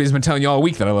 So everybody's been telling you all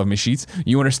week that I love my sheets.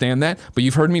 You understand that, but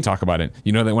you've heard me talk about it.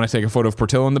 You know that when I take a photo of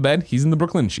Portillo in the bed, he's in the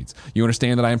Brooklinen sheets. You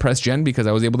understand that I impressed Jen because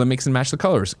I was able to mix and match the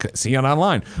colors. See it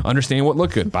online. Understand what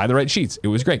looked good. Buy the right sheets. It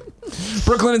was great.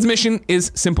 Brooklinen's mission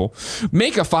is simple.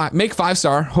 Make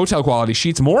 5-star hotel quality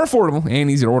sheets more affordable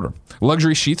and easy to order.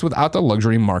 Luxury sheets without the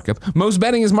luxury markup. Most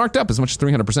bedding is marked up as much as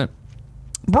 300%.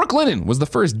 Brooklinen was the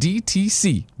first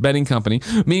DTC bedding company,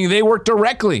 meaning they work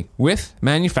directly with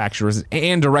manufacturers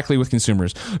and directly with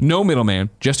consumers. No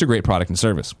middleman, just a great product and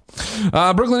service.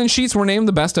 Brooklinen sheets were named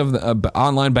the best of the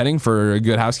online bedding for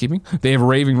good housekeeping. They have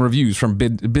raving reviews from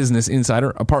Business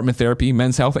Insider, Apartment Therapy,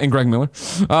 Men's Health, and Greg Miller.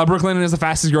 Brooklinen is the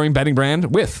fastest growing bedding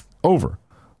brand with over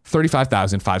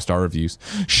 35,000 5-star reviews.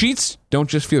 Sheets don't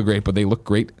just feel great, but they look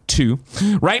great too.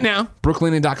 Right now,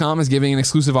 Brooklinen.com is giving an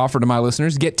exclusive offer to my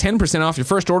listeners. Get 10% off your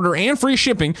first order and free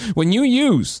shipping when you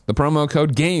use the promo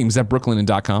code GAMES at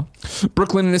Brooklinen.com.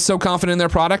 Brooklinen is so confident in their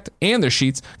product and their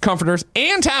sheets, comforters,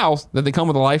 and towels that they come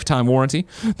with a lifetime warranty.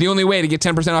 The only way to get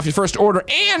 10% off your first order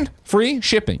and free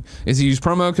shipping is to use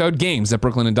promo code GAMES at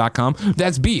Brooklinen.com.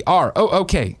 That's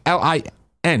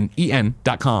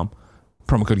BROOKLINEN.com.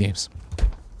 Promo code GAMES.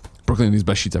 Brooklinen, these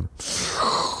best sheets ever.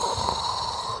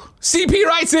 CP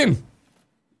writes in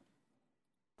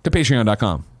to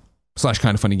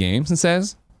patreon.com/kindoffunnygames and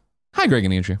says, "Hi, Greg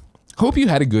and Andrea. Hope you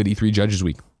had a good E3 Judges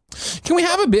Week. Can we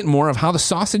have a bit more of how the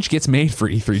sausage gets made for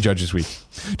E3 Judges Week?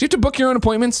 Do you have to book your own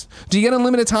appointments? Do you get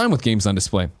unlimited time with games on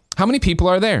display? How many people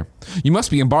are there? You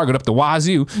must be embargoed up the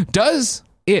wazoo. Does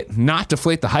it not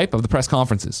deflate the hype of the press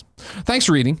conferences? Thanks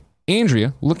for reading.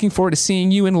 Andrea, looking forward to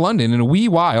seeing you in London in a wee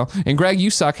while. And Greg,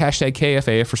 you suck.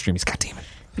 #KFAF for streamies." God damn it.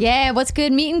 Yeah, what's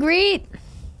good? Meet and greet.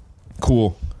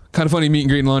 Cool. Kind of funny meet and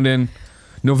greet in London.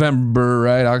 November,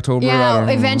 right? October? Yeah,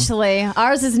 eventually.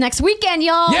 Ours is next weekend,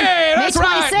 y'all. Yay, that's May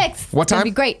 26th. right. What time? It'll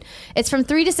be great. It's from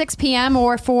 3 to 6 p.m.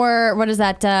 or for, what is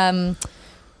that,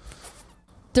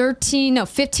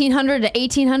 1500 to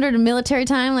 1800 in military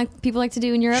time, like people like to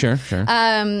do in Europe. Sure.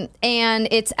 And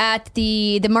it's at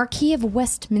the Marquis of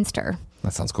Westminster.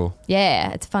 That sounds cool.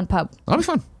 Yeah, it's a fun pub. That'll be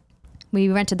fun. We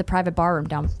rented the private bar room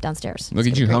downstairs. Look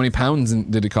at you. How many pounds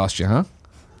did it cost you, huh?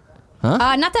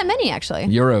 Not that many, actually.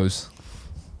 Euros.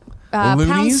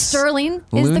 Pounds sterling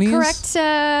is Loonies? the correct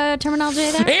terminology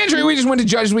there. Andrew, we just went to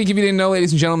Judges Week. If you didn't know,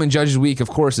 ladies and gentlemen, Judges Week, of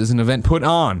course, is an event put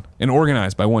on and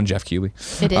organized by one Jeff Keighley.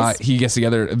 It is. He gets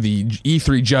together the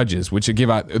E3 judges, which give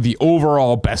out the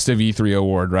overall Best of E3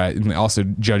 award, right? And also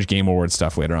Judge Game Award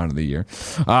stuff later on in the year.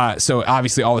 So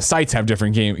obviously all the sites have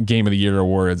different Game of the Year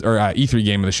awards, or E3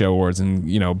 Game of the Show awards,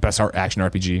 and, you know, Best Action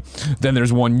RPG. Then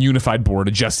there's one unified board,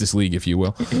 a Justice League, if you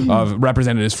will, of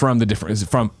representatives from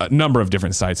a number of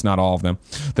different sites, not all of them,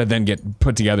 that then get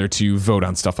put together to vote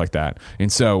on stuff like that.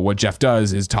 And so what Jeff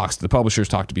does is talks to the publishers,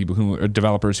 talk to people who are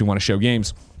developers who want to show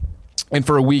games. And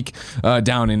for a week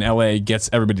down in LA, gets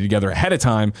everybody together ahead of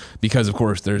time because, of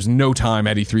course, there's no time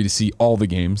at E3 to see all the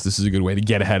games. This is a good way to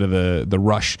get ahead of the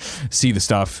rush, see the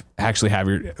stuff, actually have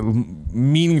your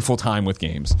meaningful time with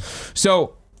games.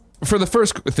 So for the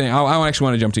first thing, I actually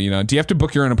want to jump to, do you have to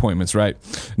book your own appointments, right?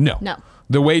 No.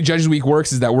 The way Judges Week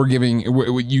works is that we're giving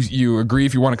you agree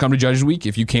if you want to come to Judges Week,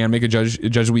 if you can make a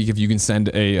Judges Week, if you can send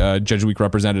a Judges Week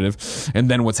representative,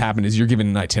 and then what's happened is you're given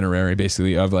an itinerary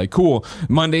basically of like, cool,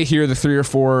 Monday here are the 3 or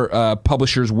 4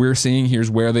 publishers we're seeing,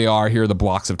 here's where they are, here are the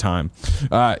blocks of time.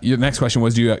 Your next question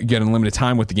was, do you get unlimited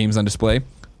time with the games on display?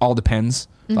 all depends.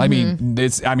 I mean,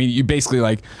 you basically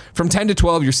like from 10 to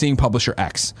 12, you're seeing publisher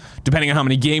X. Depending on how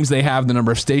many games they have, the number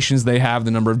of stations they have,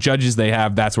 the number of judges they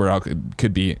have, that's where it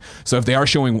could be. So if they are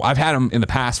showing, I've had them in the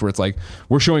past where it's like,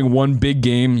 we're showing one big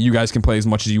game, you guys can play as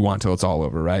much as you want till it's all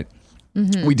over, right?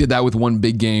 We did that with one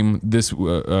big game this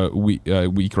week,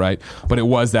 right? But it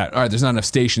was that, all right, there's not enough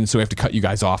stations, so we have to cut you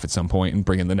guys off at some point and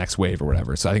bring in the next wave or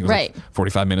whatever. So I think it was like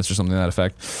 45 minutes or something to that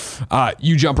effect.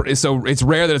 So it's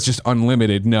rare that it's just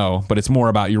unlimited, no, but it's more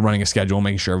about you're running a schedule,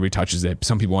 making sure everybody touches it.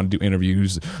 Some people want to do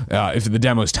interviews. If the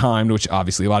demo's timed, which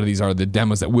obviously a lot of these are the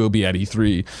demos that will be at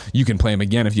E3, you can play them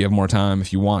again if you have more time.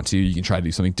 If you want to, you can try to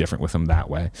do something different with them that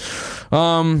way.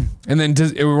 And then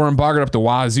we're embargoed up the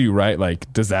wazoo, right?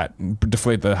 Like, does that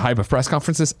deflate the hype of press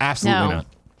conferences? Absolutely not.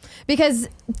 Because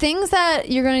things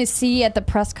that you're going to see at the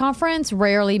press conference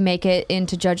rarely make it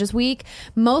into Judges Week.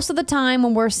 Most of the time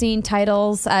when we're seeing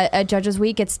titles at Judges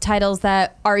Week, it's titles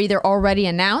that are either already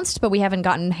announced, but we haven't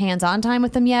gotten hands-on time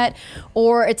with them yet,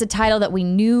 or it's a title that we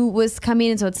knew was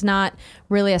coming, so it's not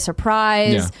really a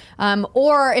surprise. Yeah.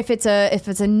 Or if it's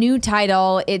a new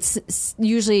title, it's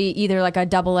usually either like a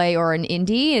AA or an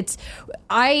indie.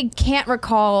 I can't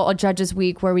recall a Judges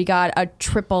Week where we got a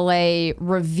AAA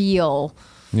reveal.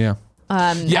 Yeah.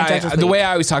 The way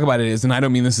I always talk about it is, and I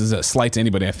don't mean this as a slight to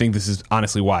anybody, I think this is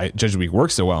honestly why Judges Week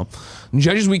works so well.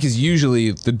 Judges Week is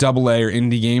usually the AA or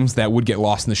indie games that would get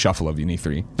lost in the shuffle of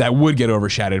E3, that would get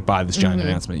overshadowed by this giant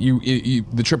announcement. The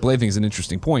AAA thing is an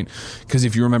interesting point, because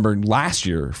if you remember last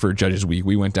year for Judges Week,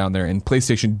 we went down there and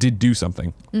PlayStation did do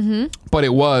something. But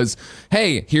it was,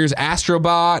 hey, here's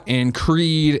Astrobot and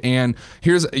Creed, and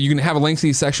you can have a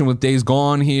lengthy section with Days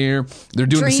Gone here. They're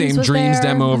doing the same Dreams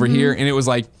demo over here, and it was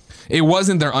like, it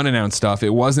wasn't their unannounced stuff.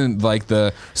 It wasn't like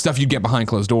the stuff you get behind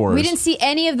closed doors. We didn't see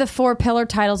any of the 4 pillar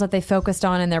titles that they focused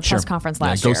on in their press conference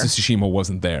last year. Ghost of Tsushima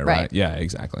wasn't there, right? Yeah,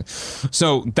 exactly.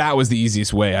 So that was the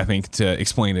easiest way, I think, to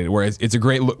explain it, where it's a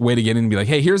great way to get in and be like,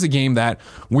 hey, here's a game that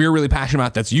we're really passionate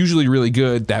about, that's usually really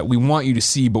good, that we want you to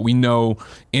see, but we know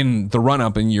in the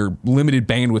run-up and your limited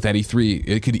bandwidth at E3,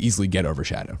 it could easily get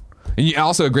overshadowed. And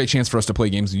also a great chance for us to play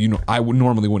games I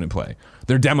normally wouldn't play.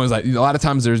 There are demos. A lot of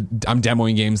times I'm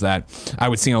demoing games that I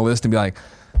would see on a list and be like,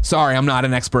 sorry, I'm not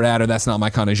an expert at, or that's not my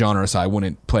kind of genre, so I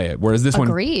wouldn't play it. Whereas this one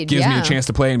gives me a chance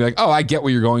to play and be like, oh, I get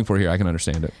what you're going for here. I can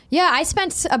understand it. Yeah, I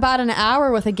spent about an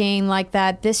hour with a game like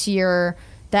that this year,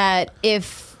 that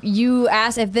if you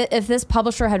asked, if this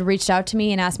publisher had reached out to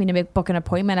me and asked me to book an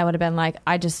appointment, I would have been like,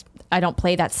 I don't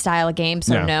play that style of game,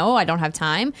 so no, I don't have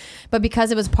time. But because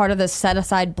it was part of the set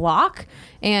aside block,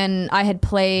 and I had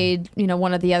played,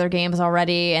 one of the other games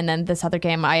already, and then this other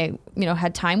game I,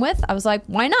 had time with, I was like,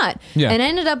 why not? Yeah. And I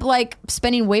ended up like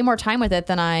spending way more time with it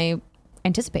than I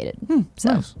anticipated.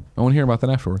 So nice. I want to hear about that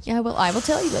afterwards. Yeah, I will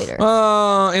tell you later.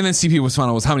 And then CP was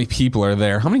fun. Was how many people are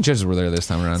there? How many judges were there this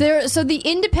time around? So the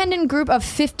independent group of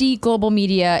 50 global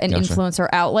media and influencer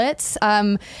outlets.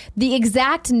 The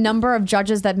exact number of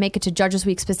judges that make it to Judges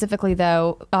Week specifically,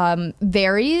 though,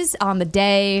 varies on the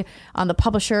day, on the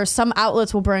publisher. Some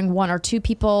outlets will bring 1 or 2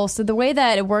 people. So the way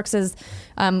that it works is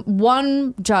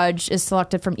one judge is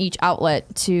selected from each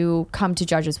outlet to come to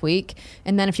Judges Week.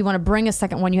 And then if you want to bring a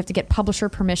second one, you have to get publisher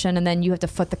permission, and then you have to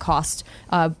foot the cost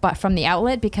but from the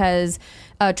outlet, because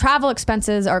travel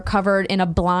expenses are covered in a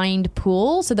blind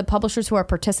pool. So the publishers who are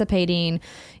participating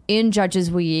in Judges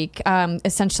Week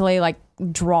essentially like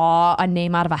draw a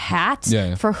name out of a hat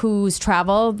for whose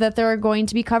travel that they're going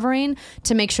to be covering,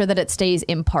 to make sure that it stays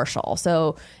impartial.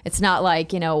 So it's not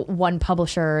like, one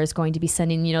publisher is going to be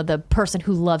sending, the person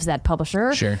who loves that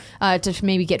publisher to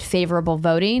maybe get favorable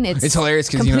voting. It's hilarious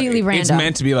because completely random. It's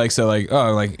meant to be like, so like,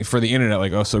 oh, like for the internet,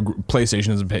 like, oh, so PlayStation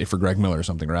doesn't pay for Greg Miller or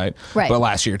something, right? Right. But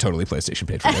last year, totally PlayStation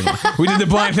paid for Greg Miller. We did the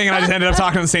blind thing, and I just ended up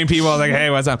talking to the same people. I was like,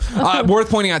 hey, what's up? Worth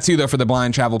pointing out too, though, for the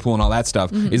blind travel pool and all that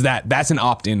stuff, is that's an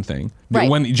opt-in thing. Right.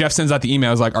 When Jeff sends out the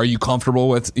emails, like, are you comfortable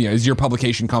with, is your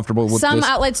publication comfortable with Some this?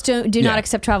 outlets do not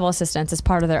accept travel assistance as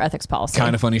part of their ethics policy.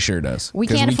 Kind of funny, sure does. We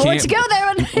can't afford to go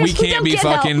there. We can't be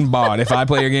fucking bought. If I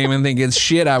play your game and think it's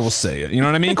shit, I will say it. You know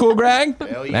what I mean, Cool Greg?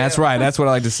 Hell yeah. That's right. That's what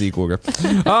I like to see, Cool Greg.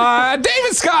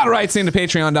 David Scott writes into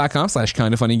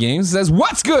patreon.com/kindoffunnygames. Says,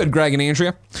 what's good, Greg and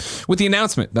Andrea? With the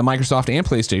announcement that Microsoft and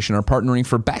PlayStation are partnering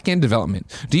for back-end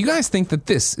development, do you guys think that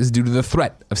this is due to the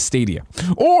threat of Stadia?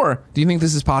 Or do you think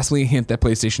this is possibly a hint that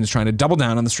PlayStation is trying to double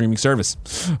down on the streaming service?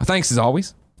 Thanks as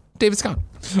always, David Scott.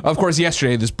 Of course,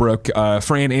 yesterday this broke.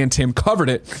 Fran and Tim covered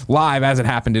it live as it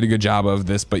happened, did a good job of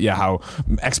this. But yeah, how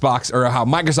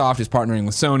Microsoft is partnering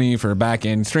with Sony for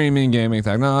back-end streaming, gaming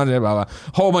technology, blah, blah.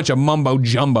 Whole bunch of mumbo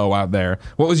jumbo out there.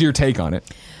 What was your take on it?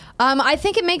 I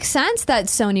think it makes sense that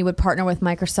Sony would partner with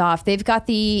Microsoft. They've got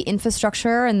the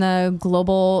infrastructure and the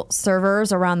global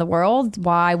servers around the world.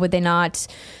 Why would they not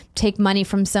take money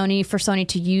from Sony for Sony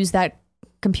to use that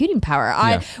computing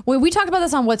power? We talked about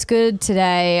this on What's Good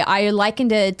today. I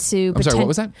likened it to... I'm sorry, what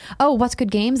was that? Oh, What's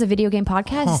Good Games, a video game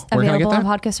podcast available on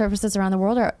podcast services around the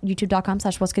world or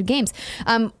youtube.com/What's Good Games.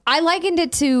 I likened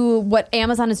it to what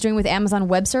Amazon is doing with Amazon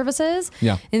Web Services.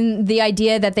 Yeah. And the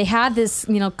idea that they had this,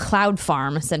 cloud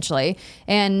farm essentially.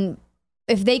 And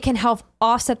if they can help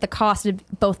offset the cost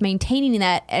of both maintaining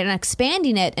that and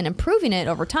expanding it and improving it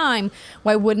over time,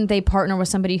 why wouldn't they partner with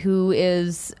somebody who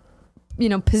is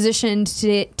positioned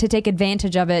to take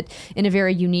advantage of it in a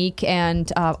very unique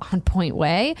and on point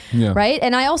way, right?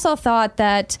 And I also thought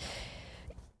that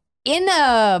in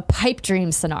a pipe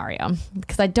dream scenario,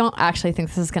 because I don't actually think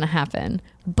this is going to happen,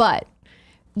 but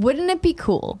wouldn't it be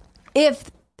cool if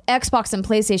Xbox and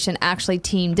PlayStation actually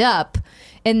teamed up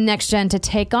in next gen to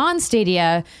take on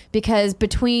Stadia? Because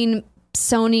between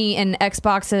Sony and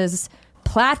Xbox's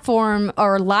platform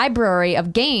or library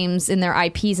of games in their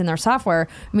IPs and their software,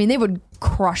 they would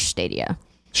crush Stadia.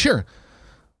 Sure.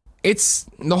 It's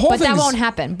the whole thing. But that won't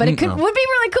happen. But it would be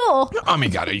really cool. Oh my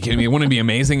God, are you kidding me? Wouldn't it be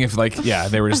amazing if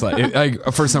they were just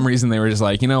for some reason they were just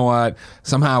like, you know what?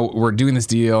 Somehow we're doing this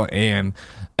deal and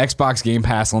Xbox Game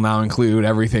Pass will now include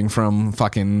everything from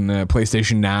fucking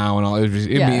PlayStation Now and all.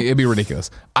 It'd be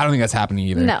ridiculous. I don't think that's happening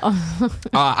either. No.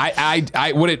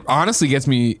 I what it honestly gets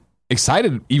me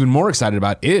even more excited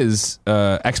about is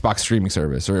Xbox streaming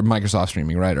service or Microsoft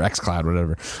streaming, right? Or xCloud,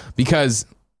 whatever. Because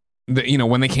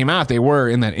when they came out, they were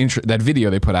in that video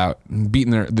they put out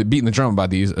beating the drum about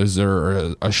these Azure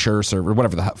or Azure server,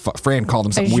 whatever the Fran called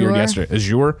them something weird yesterday.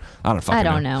 Azure? I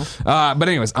don't know. But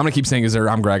anyways, I'm gonna keep saying Azure.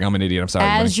 I'm Greg. I'm an idiot. I'm sorry.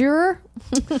 Azure.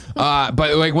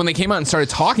 But when they came out and started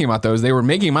talking about those, they were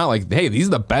making them out like, hey, these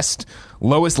are the best,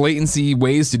 lowest latency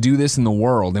ways to do this in the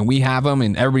world, and we have them,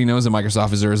 and everybody knows that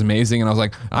Microsoft Azure is amazing. And I was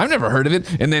like, I've never heard of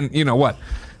it. And then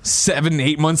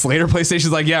 7-8 months later,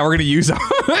 PlayStation's like, yeah, we're going to use them.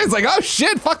 It's like, oh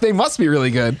shit, fuck, they must be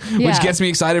really good. Yeah. Which gets me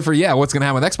excited for, what's going to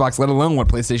happen with Xbox, let alone what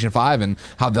PlayStation 5 and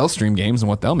how they'll stream games and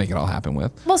what they'll make it all happen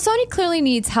with. Well, Sony clearly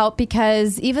needs help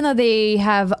because even though they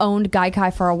have owned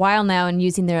Gaikai for a while now and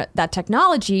using that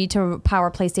technology to power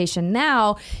PlayStation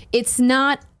Now, it's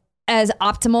not as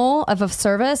optimal of a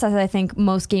service as I think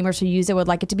most gamers who use it would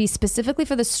like it to be, specifically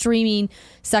for the streaming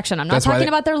section. I'm not talking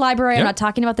about their library. I'm not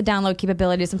talking about the download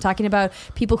capabilities. I'm talking about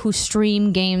people who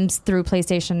stream games through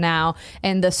PlayStation Now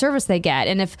and the service they get.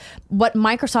 And if what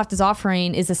Microsoft is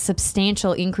offering is a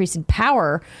substantial increase in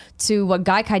power to what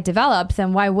Gaikai developed,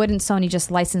 then why wouldn't Sony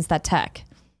just license that tech?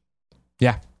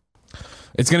 Yeah.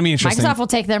 It's going to be interesting. Microsoft will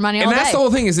take their money all day. And that's the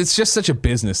whole thing, is it's just such a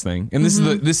business thing. And this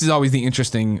is always the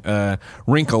interesting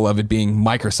wrinkle of it being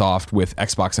Microsoft with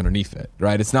Xbox underneath it,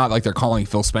 right? It's not like they're calling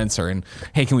Phil Spencer and,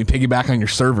 hey, can we piggyback on your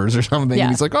servers or something? Yeah.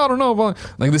 And he's like, oh, I don't know.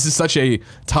 Like, this is such a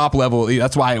top level.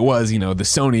 That's why it was, the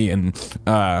Sony and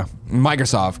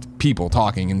Microsoft people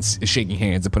talking and shaking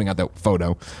hands and putting out that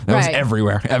photo. That was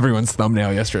everywhere. Everyone's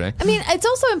thumbnail yesterday. It's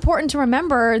also important to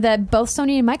remember that both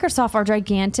Sony and Microsoft are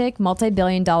gigantic,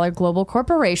 multi-billion-dollar global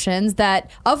corporations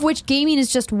of which gaming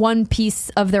is just one piece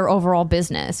of their overall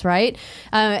business, right?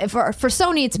 For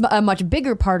Sony, it's a much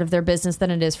bigger part of their business than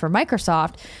it is for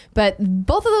Microsoft. But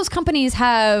both of those companies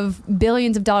have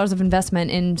billions of dollars of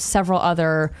investment in several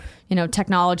other,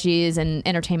 technologies and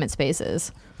entertainment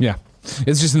spaces. Yeah.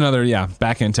 It's just another,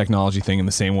 back-end technology thing in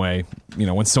the same way, when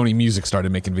Sony Music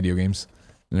started making video games.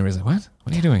 And everybody's like, what?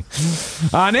 What are you doing?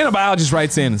 Nanobiologist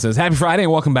writes in and says, happy Friday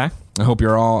and welcome back. I hope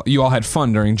you all had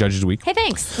fun during Judges Week. Hey,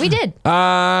 thanks. We did.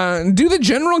 Do the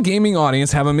general gaming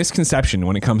audience have a misconception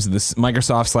when it comes to this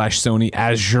Microsoft/Sony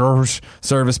Azure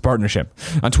service partnership?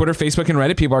 On Twitter, Facebook, and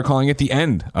Reddit, people are calling it the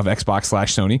end of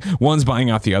Xbox/Sony. One's buying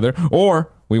out the other, or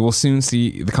we will soon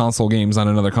see the console games on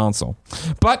another console.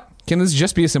 But can this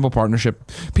just be a simple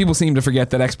partnership? People seem to forget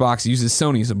that Xbox uses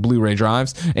Sony's Blu-ray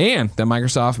drives, and that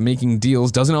Microsoft making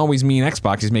deals doesn't always mean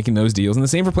Xbox is making those deals, and the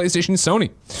same for PlayStation and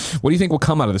Sony. What do you think will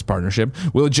come out of this partnership?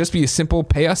 Will it just be a simple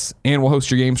pay us and we'll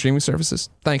host your game streaming services?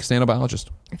 Thanks, Nanobiologist.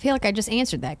 I feel like I just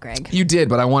answered that, Greg. You did,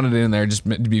 but I wanted it in there just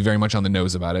to be very much on the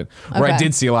nose about it. Okay. Where I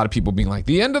did see a lot of people being like,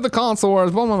 the end of the console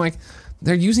wars. Well, I'm like,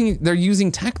 they're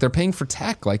using tech. They're paying for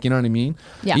tech. Like, you know what I mean?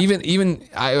 Yeah. Even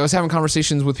I was having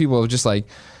conversations with people just like,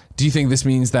 do you think this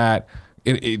means that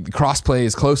crossplay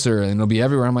is closer and it'll be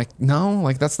everywhere? I'm like, no,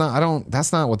 like that's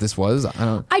not what this was.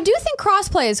 I do think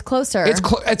crossplay is closer.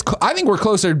 I think we're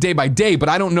closer day by day, but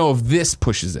I don't know if this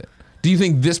pushes it. Do you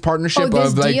think this partnership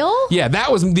this deal? Yeah,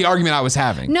 that was the argument I was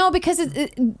having. No, because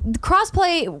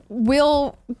crossplay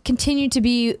will continue to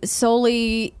be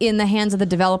solely in the hands of the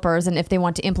developers, and if they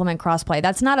want to implement crossplay,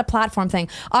 that's not a platform thing.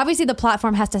 Obviously, the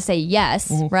platform has to say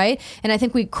yes, right? And I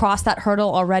think we crossed that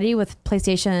hurdle already with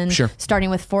PlayStation, starting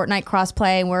with Fortnite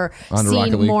crossplay. We're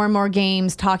seeing more and more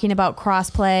games talking about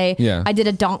crossplay. Yeah. I did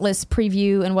a Dauntless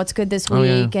preview and What's Good this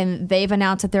week, and they've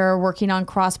announced that they're working on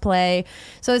crossplay.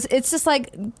 So it's just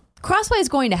like, crossplay is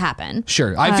going to happen.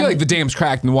 Sure. I feel like the dam's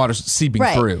cracked and the water's seeping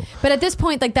through. But at this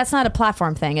point, like, that's not a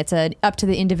platform thing. It's up to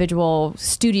the individual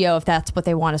studio if that's what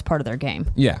they want as part of their game.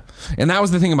 Yeah. And that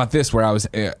was the thing about this where I was,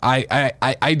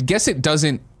 I guess it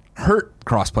doesn't hurt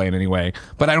crossplay in any way,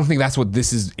 but I don't think that's what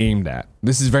this is aimed at.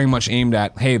 This is very much aimed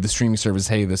at, hey, the streaming service,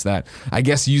 hey, this, that. I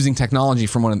guess using technology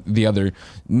from one or the other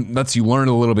lets you learn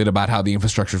a little bit about how the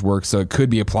infrastructures work, so it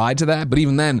could be applied to that. But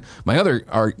even then, my other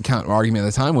argument at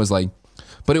the time was like,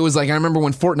 but it was like, I remember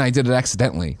when Fortnite did it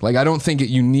accidentally. Like, I don't think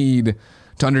you need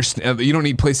to understand. You don't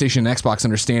need PlayStation and Xbox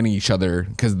understanding each other,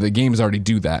 because the games already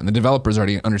do that, and the developers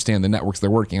already understand the networks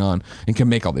they're working on and can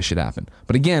make all this shit happen.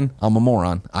 But again, I'm a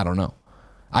moron. I don't know.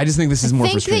 I just think this is more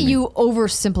for streaming. I think that you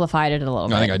oversimplified it a little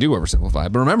bit. I think I do oversimplify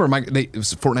it. But remember,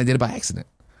 Fortnite did it by accident.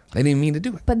 They didn't mean to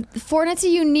do it. But Fortnite's a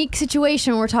unique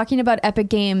situation. We're talking about Epic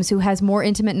Games, who has more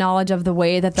intimate knowledge of the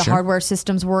way that the hardware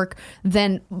systems work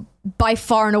than by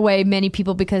far and away many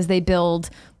people, because they build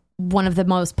one of the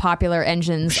most popular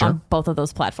engines on both of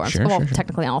those platforms.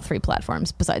 Technically on all three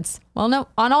platforms besides, on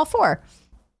all four.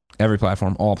 Every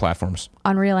platform, all platforms.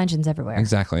 Unreal Engine's everywhere.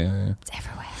 Exactly. Yeah. It's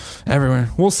everywhere. Everywhere.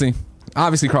 We'll see.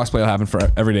 Obviously, crossplay will happen for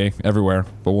every day, everywhere.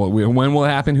 But when will it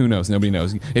happen? Who knows? Nobody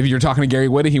knows. If you're talking to Gary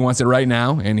Whitta, he wants it right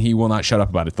now, and he will not shut up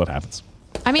about it till it happens.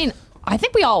 I mean, I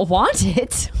think we all want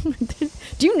it.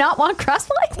 Do you not want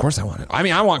crossplay? Of course I want it. I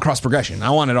mean, I want cross progression.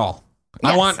 I want it all.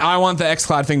 Yes. I want the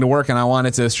xCloud thing to work, and I want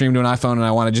it to stream to an iPhone, and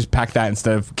I want to just pack that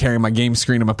instead of carrying my game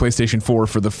screen on my PlayStation 4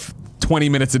 for the 20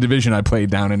 minutes of Division I played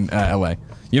down in LA.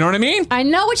 You know what I mean? I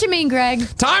know what you mean, Greg.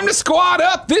 Time to squad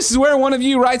up. This is where one of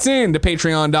you writes in to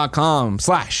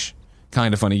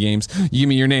patreon.com/kindafunnygames. You give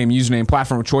me your name, username,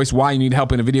 platform of choice, why you need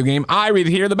help in a video game. I read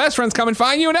it here. The best friends come and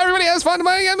find you, and everybody has fun to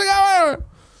play a game together.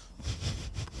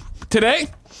 Today,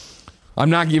 I'm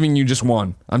not giving you just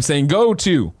one. I'm saying go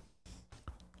to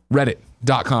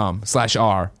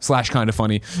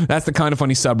reddit.com/r/kindafunny. That's the Kinda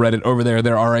Funny subreddit over there.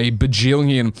 There are a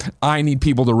bajillion I need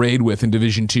people to raid with in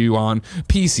Division 2 on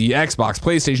PC, Xbox,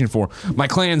 PlayStation 4. My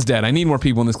clan's dead. I need more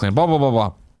people in this clan. Blah, blah, blah,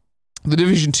 blah. The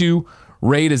Division 2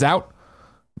 raid is out.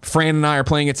 Fran and I are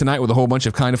playing it tonight with a whole bunch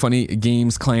of Kinda Funny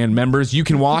Games clan members. You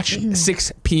can watch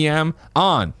 6 p.m.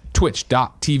 on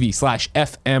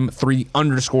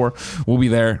twitch.tv/FM3_. We'll be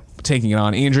there taking it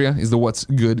on. Andrea is the What's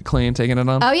Good clan taking it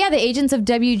on. Oh yeah, the Agents of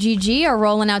WGG are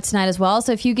rolling out tonight as well.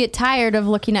 So if you get tired of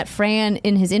looking at Fran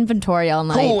in his inventory all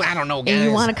night, I don't know, guys, and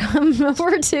you want to come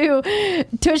over to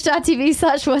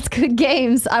twitch.tv/What's Good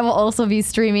Games, I will also be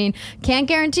streaming. Can't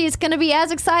guarantee it's going to be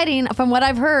as exciting. From what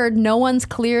I've heard, no one's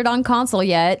cleared on console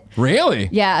yet. Really?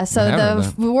 Yeah. So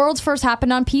the world's first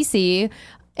happened on PC.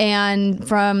 And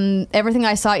from everything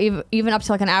I saw, even up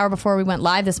to like an hour before we went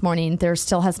live this morning, there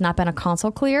still has not been a console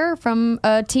clear from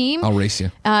a team. I'll race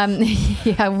you.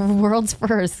 Yeah, world's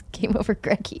first. Game over,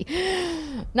 Greggy.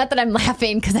 Not that I'm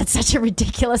laughing, because that's such a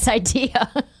ridiculous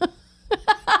idea.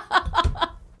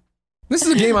 This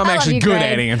is a game I'm actually good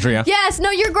at, Andrea. Yes,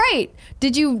 no, you're great.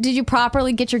 Did you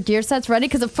properly get your gear sets ready?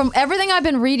 Because from everything I've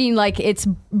been reading, like, it's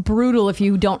brutal if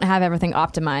you don't have everything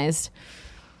optimized.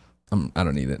 I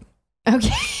don't need it.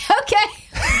 Okay.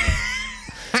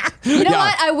 You know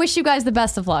what? I wish you guys the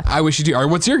best of luck. I wish you do. All right,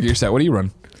 what's your gear set? What do you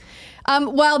run?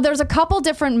 Well, there's a couple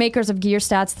different makers of gear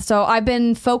stats. So I've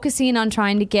been focusing on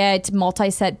trying to get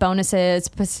multi-set bonuses,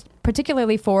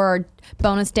 particularly for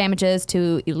bonus damages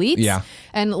to elites,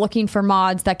 and looking for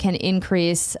mods that can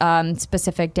increase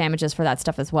specific damages for that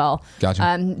stuff as well.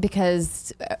 Gotcha.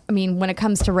 Because, I mean, when it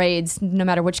comes to raids, no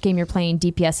matter which game you're playing,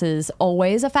 DPS is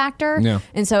always a factor. Yeah.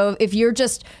 And so if you're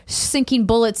just sinking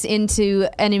bullets into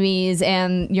enemies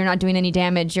and you're not doing any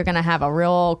damage, you're going to have a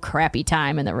real crappy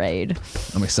time in the raid.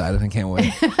 I'm excited. I can't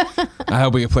wait. I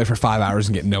hope we can play for 5 hours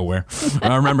and get nowhere.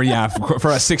 Remember,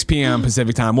 for 6 p.m.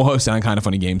 Pacific time, we'll host it on Kinda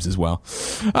Funny Games as well.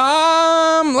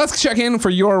 Let's check in for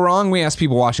You're Wrong. We ask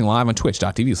people watching live on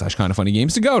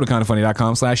twitch.tv/kindafunnygames to go to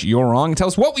kindafunny.com/you're wrong and tell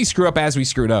us what we screw up as we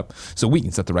screwed up, so we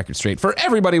can set the record straight for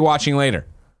everybody watching later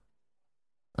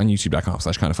on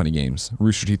youtube.com/kindafunnygames,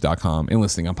 roosterteeth.com, and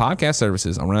listening on podcast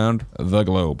services around the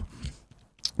globe.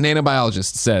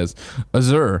 Nanobiologist says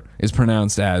Azure is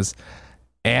pronounced as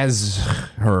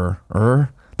her.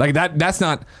 Like that's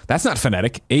not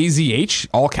phonetic. AZH,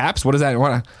 all caps. What is that?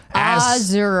 What?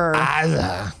 Azure.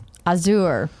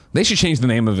 Azure. They should change the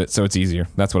name of it so it's easier.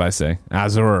 That's what I say.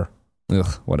 Azure.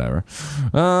 Ugh, whatever.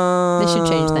 They should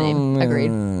change the name.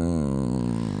 Agreed.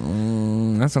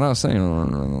 That's what I was saying.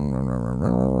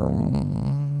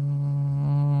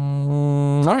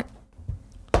 All right.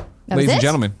 Ladies and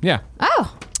gentlemen. Yeah.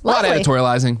 Oh, lovely. A lot of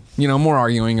editorializing. More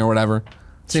arguing or whatever.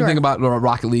 Same thing about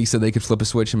Rocket League said they could flip a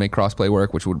switch and make crossplay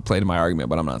work, which would play to my argument,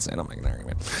 but I'm not saying I'm making an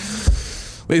argument.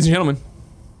 Ladies and gentlemen,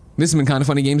 this has been Kinda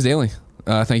Funny Games Daily.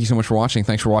 Thank you so much for watching.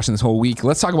 Thanks for watching this whole week.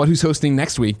 Let's talk about who's hosting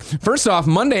next week. First off,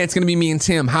 Monday, it's going to be me and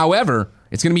Tim. However,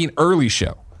 it's going to be an early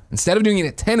show. Instead of doing it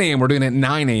at 10 a.m., we're doing it at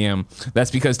 9 a.m. That's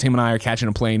because Tim and I are catching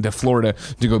a plane to Florida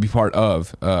to go be part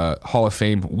of Hall of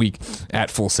Fame week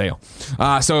at Full Sail.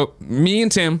 So me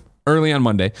and Tim, early on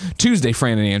Monday. Tuesday,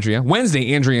 Fran and Andrea.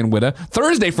 Wednesday, Andrea and Witta.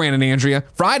 Thursday, Fran and Andrea.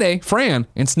 Friday, Fran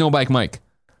and Snowbike Mike.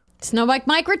 Snowbike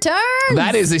Mike returns.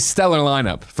 That is a stellar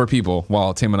lineup for people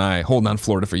while Tim and I hold on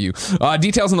Florida for you.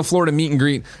 Details on the Florida meet and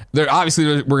greet. Obviously,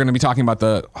 we're going to be talking about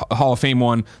the Hall of Fame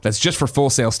one that's just for Full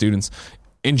Sail students.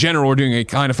 In general, we're doing a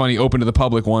Kinda Funny open to the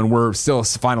public one. We're still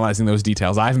finalizing those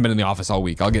details. I haven't been in the office all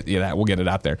week. I'll get you that. We'll get it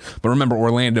out there. But remember,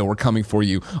 Orlando, we're coming for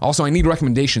you. Also, I need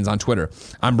recommendations on Twitter.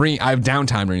 I have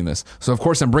downtime during this. So, of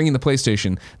course, I'm bringing the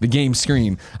PlayStation, the game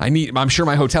screen. I'm sure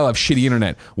my hotel have shitty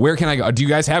internet. Where can I go? Do you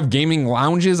guys have gaming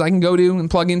lounges I can go to and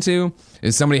plug into?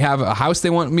 Does somebody have a house they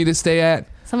want me to stay at?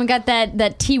 Someone got that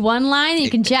T1 line that you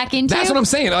can jack into? That's what I'm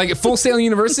saying. Like at Full Sail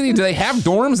University, do they have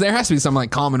dorms? There has to be some like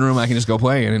common room I can just go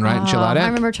play in and chill out at. I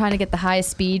remember trying to get the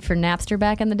highest speed for Napster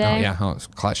back in the day. Oh, yeah. Oh, it's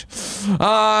clutch. Ladies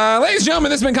and gentlemen,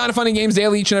 this has been Kinda Funny Games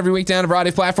Daily. Each and every week down a variety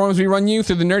of platforms, we run you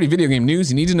through the nerdy video game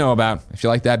news you need to know about. If you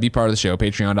like that, be part of the show.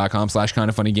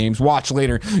 Patreon.com/KindaFunnyGames. Watch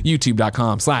later.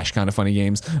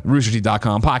 YouTube.com/KindaFunnyGames.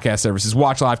 RoosterTeeth.com. Podcast services.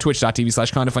 Watch live.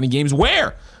 Twitch.tv/KindaFunnyGames,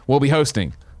 where we'll be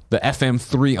hosting the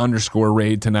FM3_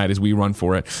 raid tonight as we run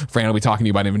for it. Fran will be talking to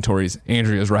you about inventories.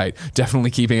 Andrea's right.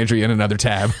 Definitely keep Andrea in another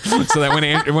tab so that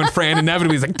when Fran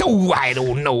inevitably is like, oh, I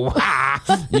don't know.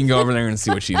 You can go over there and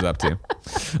see what she's up to.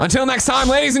 Until next time,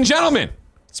 ladies and gentlemen,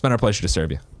 it's been our pleasure to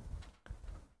serve you.